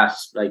accepted that,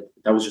 like,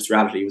 that was just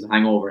reality. It was a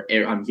hangover.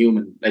 I'm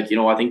human. Like, you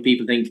know, I think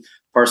people think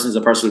person's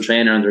a personal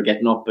trainer and they're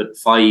getting up at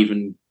 5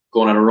 and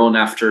going on a run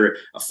after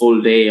a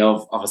full day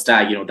of a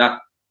stag. You know, that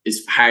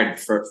is hard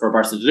for a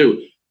person to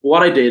do. But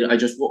what I did, I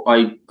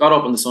got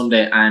up on the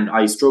Sunday and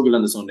I struggled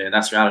on the Sunday, and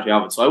that's the reality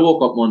of it. So I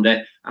woke up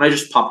Monday and I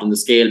just popped on the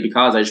scale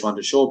because I just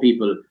wanted to show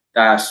people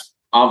that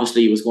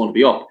obviously it was going to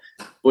be up.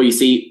 But you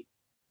see,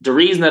 the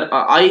reason that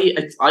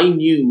I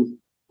knew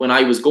when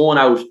I was going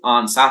out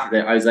on Saturday,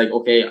 I was like,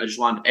 okay, I just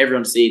want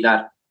everyone to see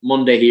that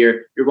Monday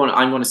here,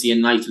 I'm going to see a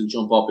nice little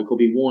jump up. It could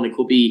be 1, it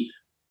could be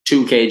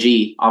 2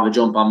 kg of a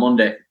jump on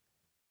Monday.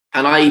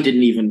 And I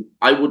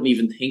wouldn't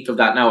even think of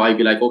that now. I'd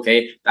be like,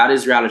 okay, that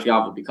is the reality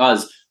of it,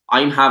 because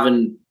I'm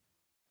having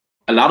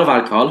a lot of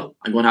alcohol.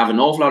 I'm going to have an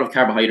awful lot of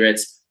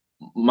carbohydrates.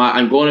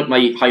 My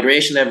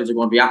hydration levels are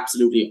going to be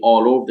absolutely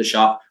all over the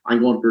shop.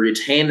 I'm going to be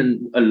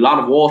retaining a lot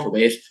of water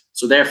weight.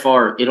 So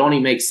therefore, it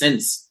only makes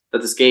sense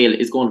that the scale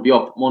is going to be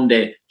up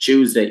Monday,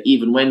 Tuesday,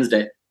 even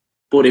Wednesday.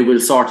 But it will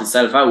sort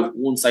itself out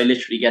once I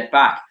literally get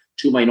back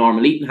to my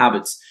normal eating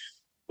habits.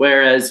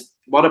 Whereas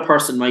what a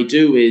person might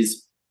do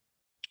is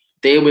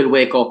they will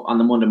wake up on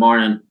the Monday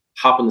morning,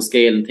 hop on the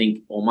scale and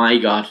think, oh my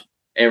God,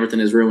 everything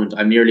is ruined.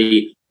 I'm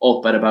nearly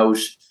up at about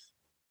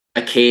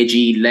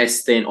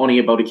only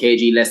about a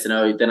kg less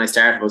than I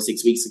started about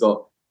 6 weeks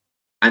ago.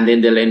 And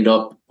then they'll end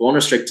up going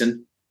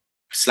restricting,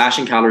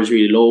 slashing calories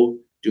really low,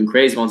 doing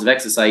crazy amounts of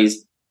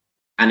exercise,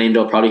 and end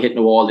up probably hitting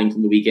a wall then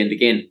come the weekend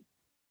again.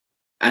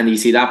 And you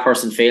see that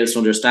person fails to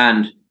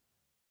understand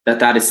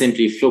that is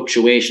simply a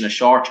fluctuation, a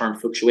short-term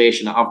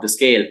fluctuation of the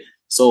scale.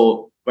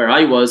 So where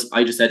I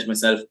just said to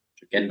myself,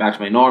 getting back to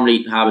my normal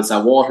eating habits,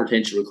 that water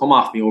retention will come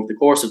off me over the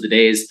course of the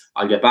days.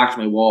 I'll get back to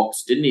my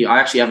walks. I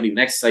actually haven't even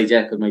exercised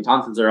yet because my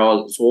tonsils are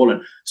all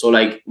swollen. So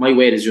like my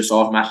weight is just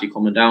automatically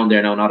coming down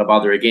there now, not a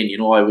bother again. You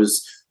know, I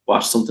was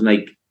something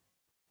like,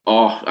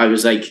 I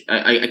was like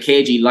a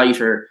kg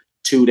lighter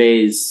 2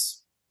 days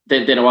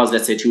than I was,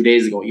 let's say, 2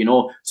 days ago, you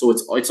know. So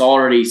it's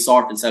already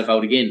sorted itself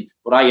out again.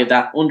 But I have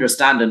that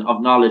understanding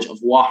of knowledge of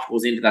what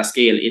goes into that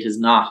scale. It is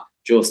not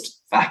just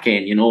back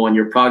in, you know, and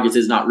your progress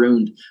is not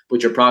ruined,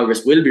 but your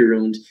progress will be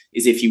ruined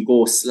is if you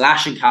go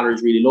slashing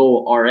calories really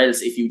low, or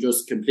else if you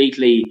just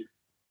completely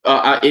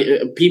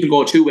people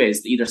go 2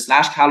 ways. They either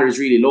slash calories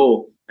really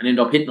low and end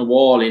up hitting a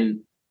wall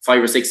in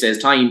 5 or 6 days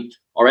time,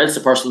 Or else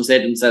the person will say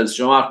to themselves,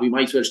 you know what, we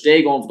might as well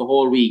stay going for the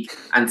whole week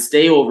and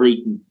stay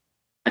overeating.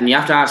 And you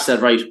have to ask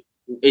yourself, right,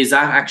 is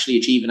that actually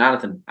achieving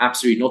anything?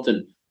 Absolutely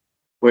nothing.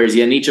 Whereas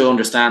you need to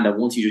understand that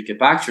once you just get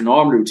back to your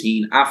normal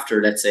routine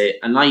after, let's say,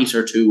 a night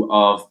or two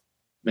of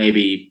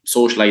maybe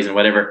socialising or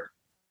whatever,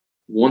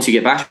 once you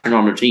get back to your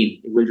normal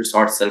routine, it will just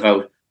sort itself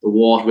out. The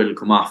water will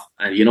come off,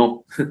 and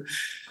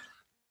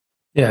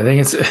Yeah, I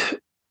think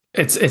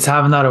it's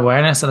having that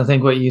awareness, and I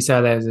think what you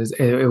said is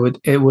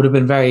it would have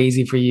been very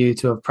easy for you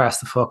to have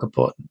pressed the fucking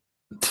button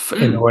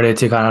in order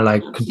to kind of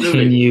like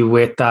continue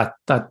with that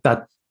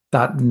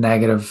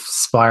negative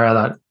spiral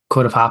that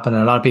could have happened.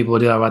 And a lot of people would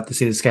do that right to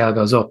see the scale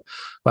goes up.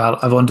 Well,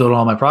 I've undone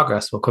all my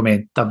progress. Will come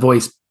in. That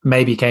voice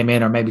maybe came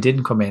in or maybe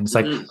didn't come in. It's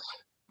like,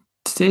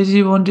 did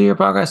you undo your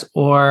progress,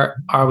 or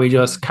are we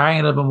just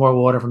carrying a little bit more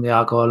water from the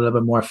alcohol, a little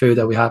bit more food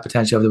that we had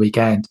potentially over the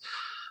weekend?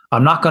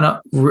 I'm not going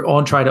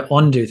to try to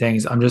undo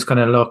things. I'm just going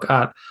to look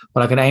at,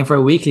 well, I can aim for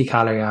a weekly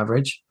calorie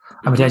average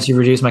and potentially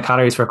reduce my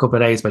calories for a couple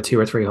of days by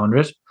 200 or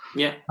 300.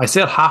 Yeah, I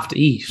still have to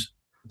eat.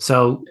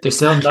 So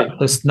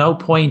there's no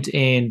point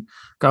in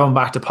going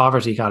back to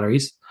poverty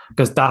calories,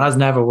 because that has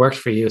never worked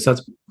for you. So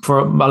for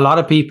a lot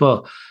of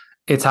people,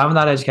 it's having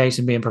that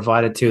education being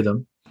provided to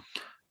them.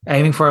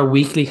 Aiming for a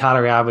weekly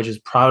calorie average is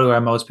probably where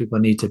most people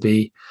need to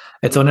be.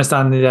 It's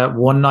understanding that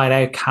one night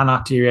out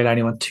cannot derail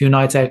anyone. 2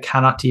 nights out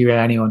cannot derail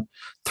anyone.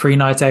 3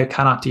 nights out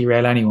cannot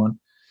derail anyone.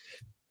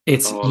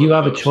 You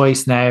have a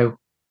choice now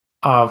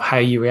of how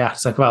you react.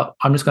 It's like, well,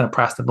 I'm just going to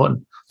press the button.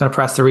 I'm going to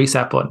press the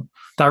reset button.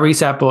 That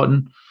reset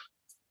button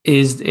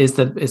is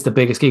the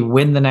biggest key.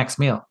 Win the next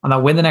meal. And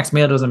that win the next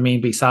meal doesn't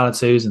mean be Salad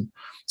Susan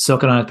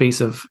sucking on a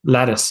piece of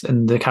lettuce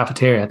in the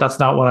cafeteria. That's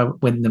not what I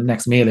win the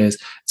next meal is.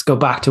 It's go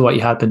back to what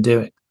you had been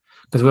doing.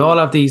 Because we all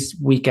have these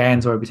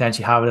weekends where we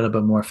potentially have a little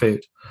bit more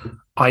food.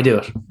 I do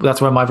it.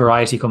 That's where my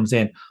variety comes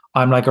in.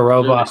 I'm like a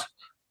robot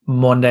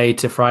Monday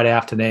to Friday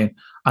afternoon,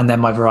 and then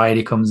my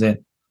variety comes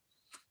in.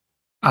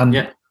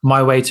 And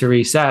my way to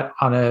reset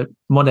on a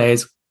Monday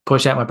is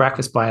push out my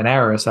breakfast by an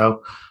hour or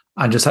so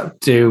and just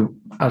do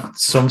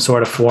some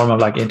sort of form of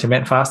like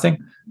intermittent fasting,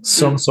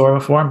 some sort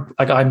of form.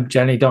 Like I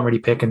generally don't really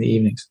pick in the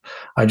evenings.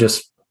 I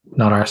just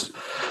not arsed.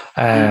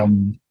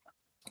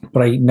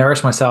 But I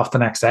nourish myself the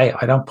next day.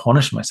 I don't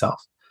punish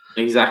myself.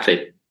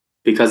 Exactly.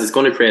 Because it's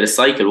going to create a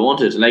cycle, won't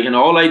it? Like, and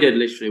all I did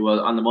literally was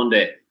on the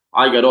Monday,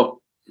 I got up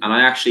and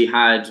I actually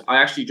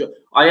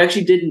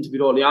didn't, to be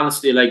totally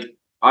honest with you, like,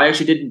 I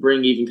actually didn't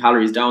bring even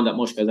calories down that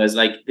much, because I was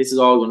like, this is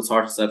all going to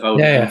sort itself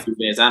out in a few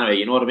days anyway.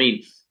 You know what I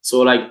mean?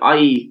 So, like,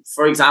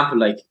 for example,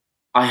 like,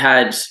 I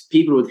had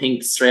people would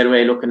think straight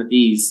away looking at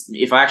these,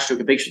 if I actually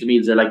took a picture of the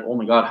meals, they're like, oh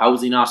my God, how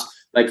is he not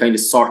like kind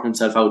of sorting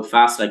himself out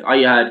fast? Like, I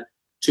had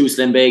 2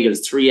 slim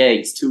bagels, 3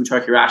 eggs, 2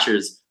 turkey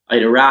rashers. I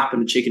had a wrap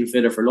and a chicken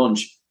fillet for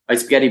lunch. I had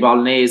spaghetti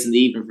bolognese in the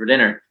evening for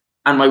dinner.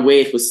 And my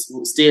weight was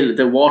still,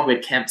 the water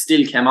weight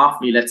still came off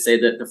me, let's say,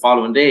 the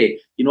following day.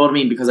 You know what I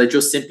mean? Because I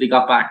just simply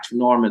got back to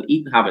normal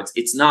eating habits.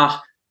 It's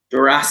not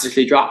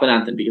drastically dropping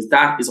anything, because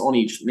that is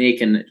only just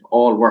making it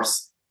all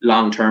worse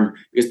long term.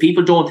 Because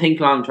people don't think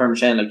long term,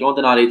 Shane. Like, don't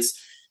they not?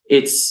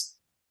 It's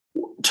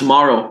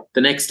tomorrow,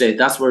 the next day.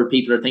 That's where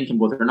people are thinking,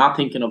 but they're not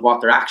thinking of what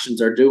their actions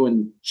are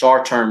doing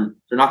short term.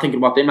 They're not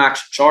thinking what them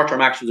short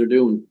term actions are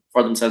doing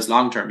for themselves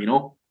long term, you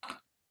know?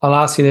 I'll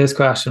ask you this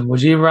question.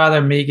 Would you rather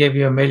me give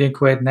you £1 million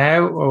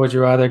now, or would you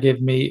rather give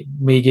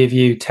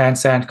you 10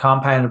 cent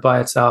compounded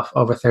by itself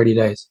over 30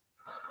 days?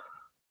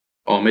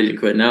 Oh, £1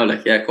 million now,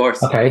 like, yeah, of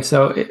course. Okay,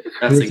 so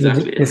this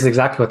is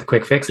exactly what the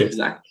quick fix is.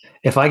 Exactly.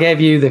 If I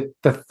gave you the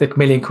 £1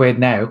 million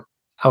now,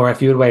 or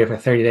if you would wait for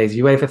 30 days,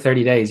 you wait for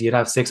 30 days, you'd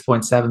have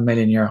 6.7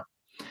 million euro.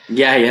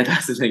 Yeah,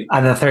 that's the thing.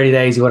 And in 30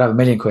 days, you would have £1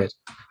 million.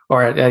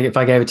 Or if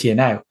I gave it to you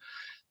now,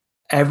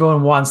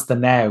 everyone wants the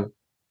now.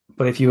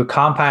 But if you would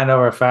compound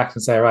over effect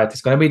and say, right,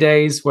 there's going to be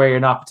days where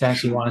you're not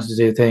potentially wanting to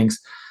do things,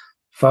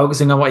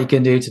 focusing on what you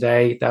can do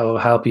today, that will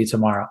help you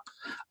tomorrow.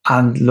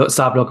 And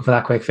stop looking for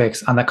that quick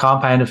fix. And the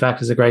compound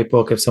effect is a great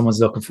book if someone's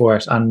looking for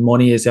it. And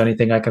money is the only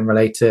thing I can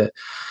relate to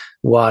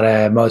what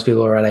most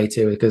people relate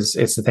to, because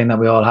it's the thing that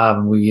we all have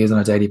and we use on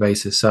a daily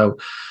basis. So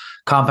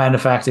compound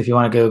effect, if you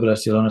want to Google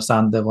it, you'll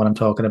understand what I'm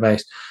talking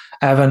about.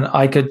 Evan,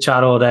 I could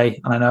chat all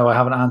day, and I know I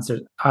haven't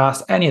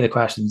asked any of the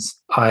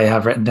questions I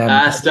have written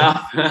down.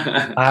 Stop.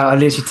 I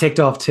literally ticked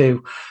off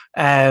 2.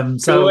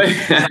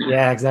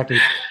 Yeah, exactly.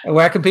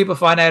 Where can people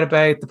find out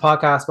about the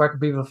podcast? Where can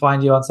people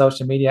find you on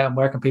social media, and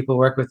where can people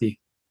work with you?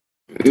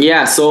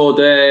 Yeah, so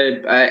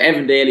the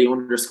Evan Daly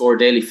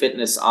 _Daily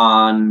Fitness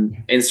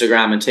on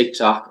Instagram and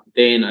TikTok.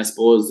 Then I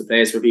suppose the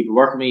place where people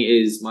work with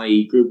me is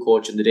my group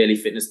coach in the Daily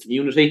Fitness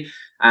community.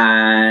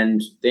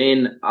 And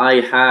then I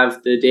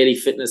have the Daily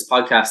Fitness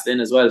podcast then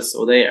as well.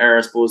 So they are,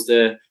 I suppose,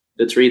 the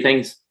 3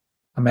 things.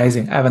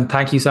 Amazing. Evan,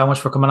 thank you so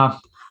much for coming on.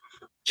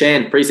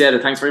 Shane, appreciate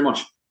it. Thanks very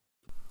much.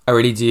 I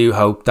really do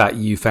hope that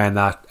you found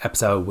that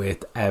episode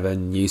with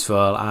Evan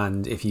useful.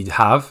 And if you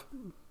have,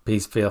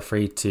 please feel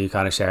free to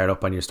kind of share it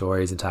up on your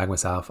stories and tag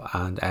myself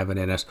and Evan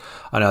in it.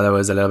 I know there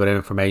was a little bit of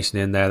information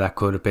in there that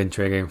could have been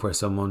triggering for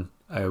someone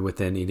with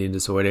an eating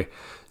disorder,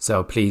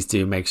 so please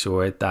do make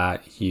sure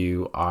that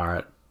you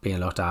are being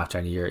looked after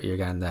and you're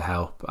getting the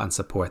help and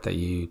support that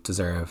you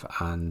deserve,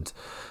 and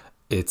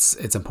it's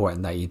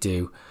important that you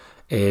do.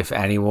 If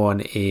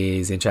anyone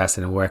is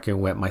interested in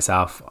working with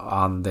myself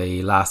on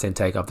the last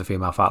intake of the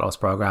Female Fat Loss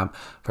Program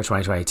for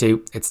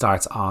 2022, it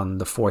starts on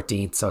the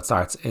 14th. So it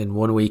starts in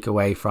 1 week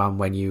away from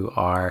when you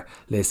are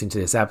listening to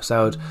this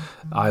episode.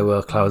 I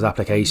will close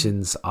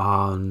applications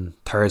on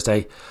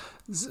Thursday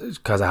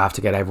because I have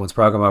to get everyone's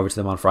program over to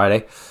them on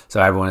Friday. So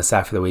everyone is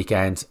set for the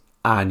weekend,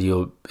 and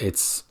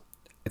it's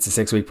a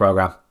 6-week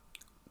program,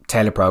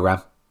 tailored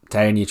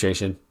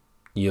nutrition.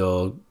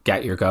 You'll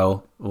get your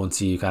goal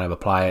once you kind of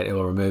apply it. It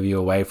will remove you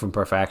away from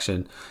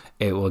perfection.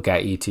 It will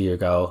get you to your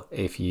goal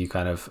if you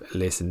kind of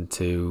listen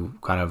to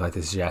kind of like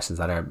the suggestions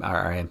that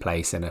are in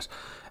place in it.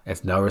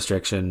 It's no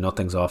restriction,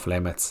 nothing's off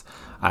limits,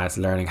 and it's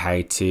learning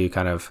how to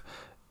kind of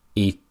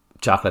eat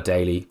chocolate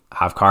daily,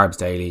 have carbs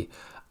daily,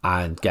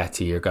 and get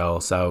to your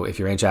goal. So if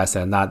you're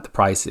interested in that, the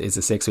price is a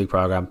 6-week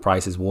program.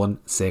 Price is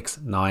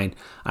 169,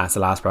 and it's the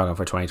last program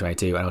for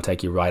 2022, and it'll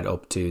take you right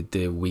up to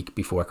the week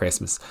before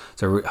Christmas.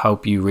 So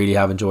hope you really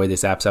have enjoyed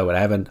this episode with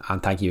Evan,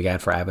 and thank you again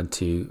for Evan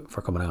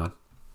for coming on.